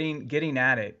getting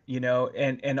at it,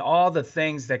 and all the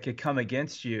things that could come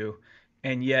against you,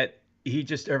 and yet he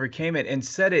just overcame it and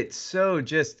said it so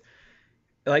just.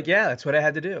 Like, yeah, that's what I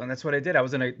had to do, and that's what I did. I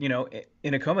was in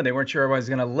a coma. They weren't sure I was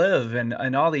going to live,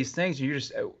 and all these things. And you're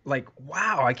just like,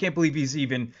 wow, I can't believe he's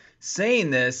even saying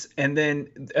this. And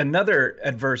then another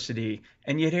adversity,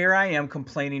 and yet here I am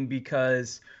complaining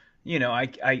because, I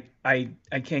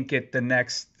can't get the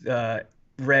next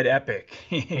Red Epic.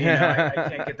 I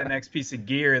can't get the next piece of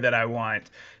gear that I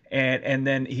want. And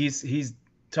then he's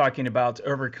talking about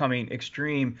overcoming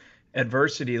extreme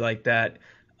adversity like that.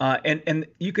 And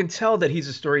you can tell that he's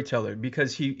a storyteller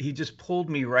because he just pulled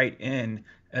me right in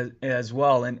as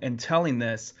well, and telling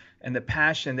this and the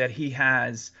passion that he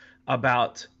has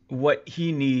about what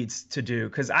he needs to do.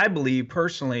 Because I believe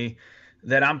personally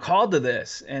that I'm called to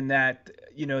this, and that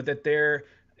that there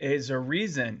is a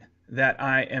reason that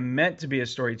I am meant to be a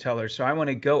storyteller. So I want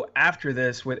to go after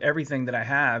this with everything that I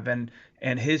have, and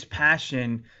his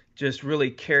passion just really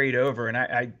carried over, and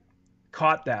I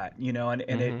caught that, and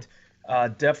it.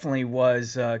 Definitely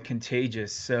was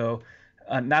contagious. So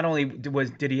not only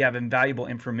did he have invaluable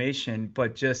information,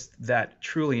 but just that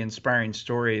truly inspiring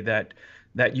story that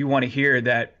you want to hear.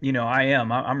 That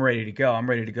I'm ready to go. I'm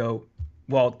ready to go.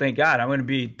 Well, thank God, I'm going to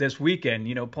be this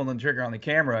weekend. Pulling the trigger on the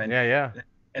camera. And, yeah.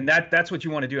 And that's what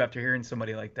you want to do after hearing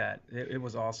somebody like that. It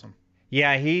was awesome.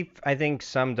 Yeah, he I think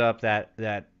summed up that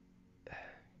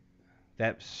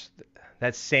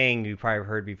saying you probably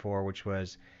heard before, which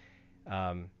was.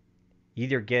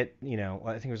 Either get,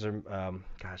 I think it was,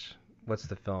 what's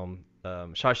the film?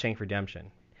 Shawshank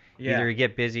Redemption. Yeah. Either you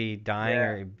get busy dying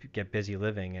or you get busy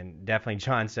living. And definitely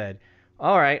John said,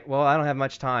 all right, well, I don't have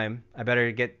much time. I better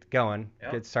get going,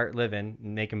 start living,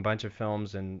 making a bunch of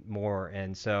films and more.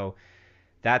 And so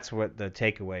that's what the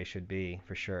takeaway should be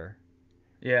for sure.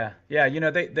 Yeah. Yeah.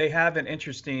 They have an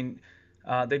interesting,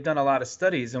 they've done a lot of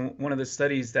studies. And one of the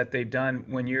studies that they've done,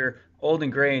 when you're old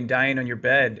and gray and dying on your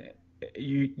bed,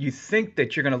 you think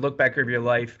that you're going to look back over your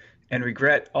life and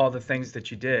regret all the things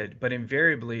that you did, but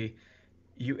invariably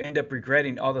you end up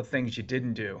regretting all the things you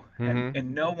didn't do.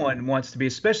 And no one wants to be,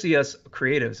 especially us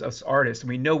creatives, us artists,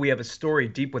 we know we have a story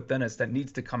deep within us that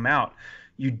needs to come out.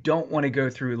 You don't want to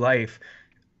go through life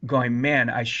going,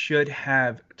 man, I should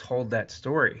have told that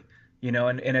story,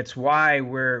 and it's why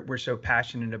we're so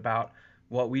passionate about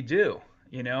what we do,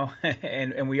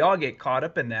 and we all get caught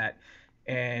up in that.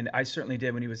 And I certainly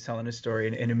did when he was telling his story,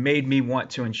 and it made me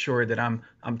want to ensure that I'm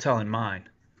telling mine.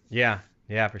 Yeah,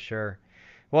 for sure.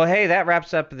 Well, hey, that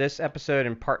wraps up this episode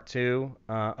in part 2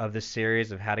 of this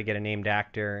series of how to get a named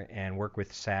actor and work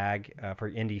with SAG for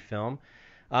indie film.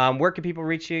 Where can people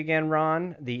reach you again,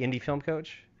 Ron, the Indie Film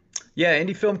Coach? Yeah,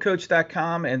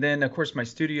 indiefilmcoach.com, and then of course my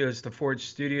studio is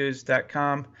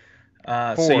theforgestudios.com.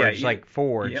 Forge, like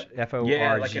forge, yep. F-O-R-G-E.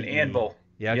 Yeah, like an anvil.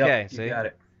 Yeah, okay. Yep, you got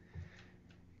it.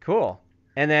 Cool.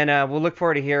 And then we'll look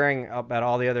forward to hearing about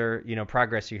all the other,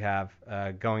 progress you have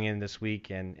going in this week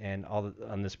and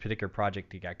on this particular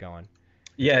project you got going.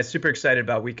 Yeah, super excited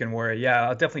about Weekend Warrior. Yeah,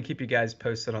 I'll definitely keep you guys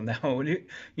posted on that one.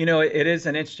 It is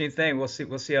an interesting thing. We'll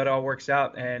see how it all works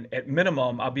out, and at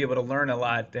minimum, I'll be able to learn a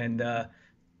lot and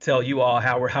tell you all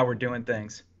how we're doing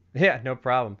things. Yeah, no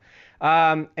problem.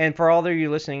 And for all of you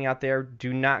listening out there,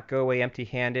 do not go away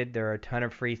empty-handed. There are a ton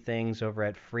of free things over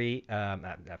at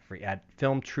at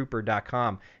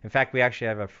filmtrooper.com. In fact, we actually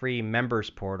have a free members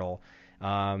portal.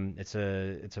 It's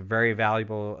a very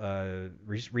valuable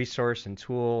resource and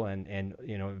tool, and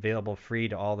available free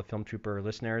to all the Film Trooper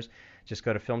listeners. Just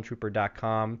go to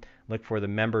filmtrooper.com, look for the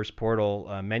members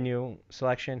portal menu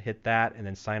selection, hit that, and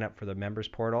then sign up for the members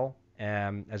portal,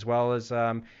 as well as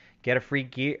get a free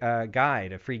gear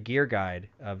guide, a free gear guide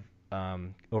of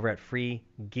over at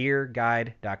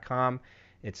freegearguide.com.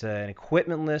 It's an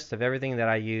equipment list of everything that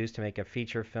I use to make a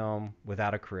feature film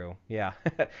without a crew. Yeah,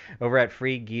 over at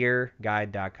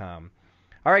freegearguide.com.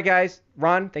 All right, guys.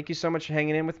 Ron, thank you so much for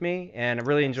hanging in with me, and I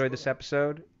really enjoyed this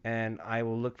episode. And I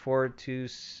will look forward to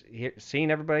seeing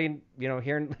everybody,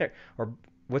 here and there. Or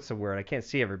what's the word? I can't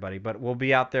see everybody, but we'll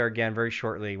be out there again very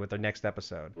shortly with our next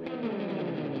episode.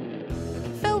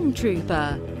 Film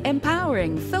Trooper,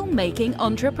 empowering filmmaking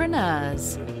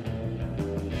entrepreneurs.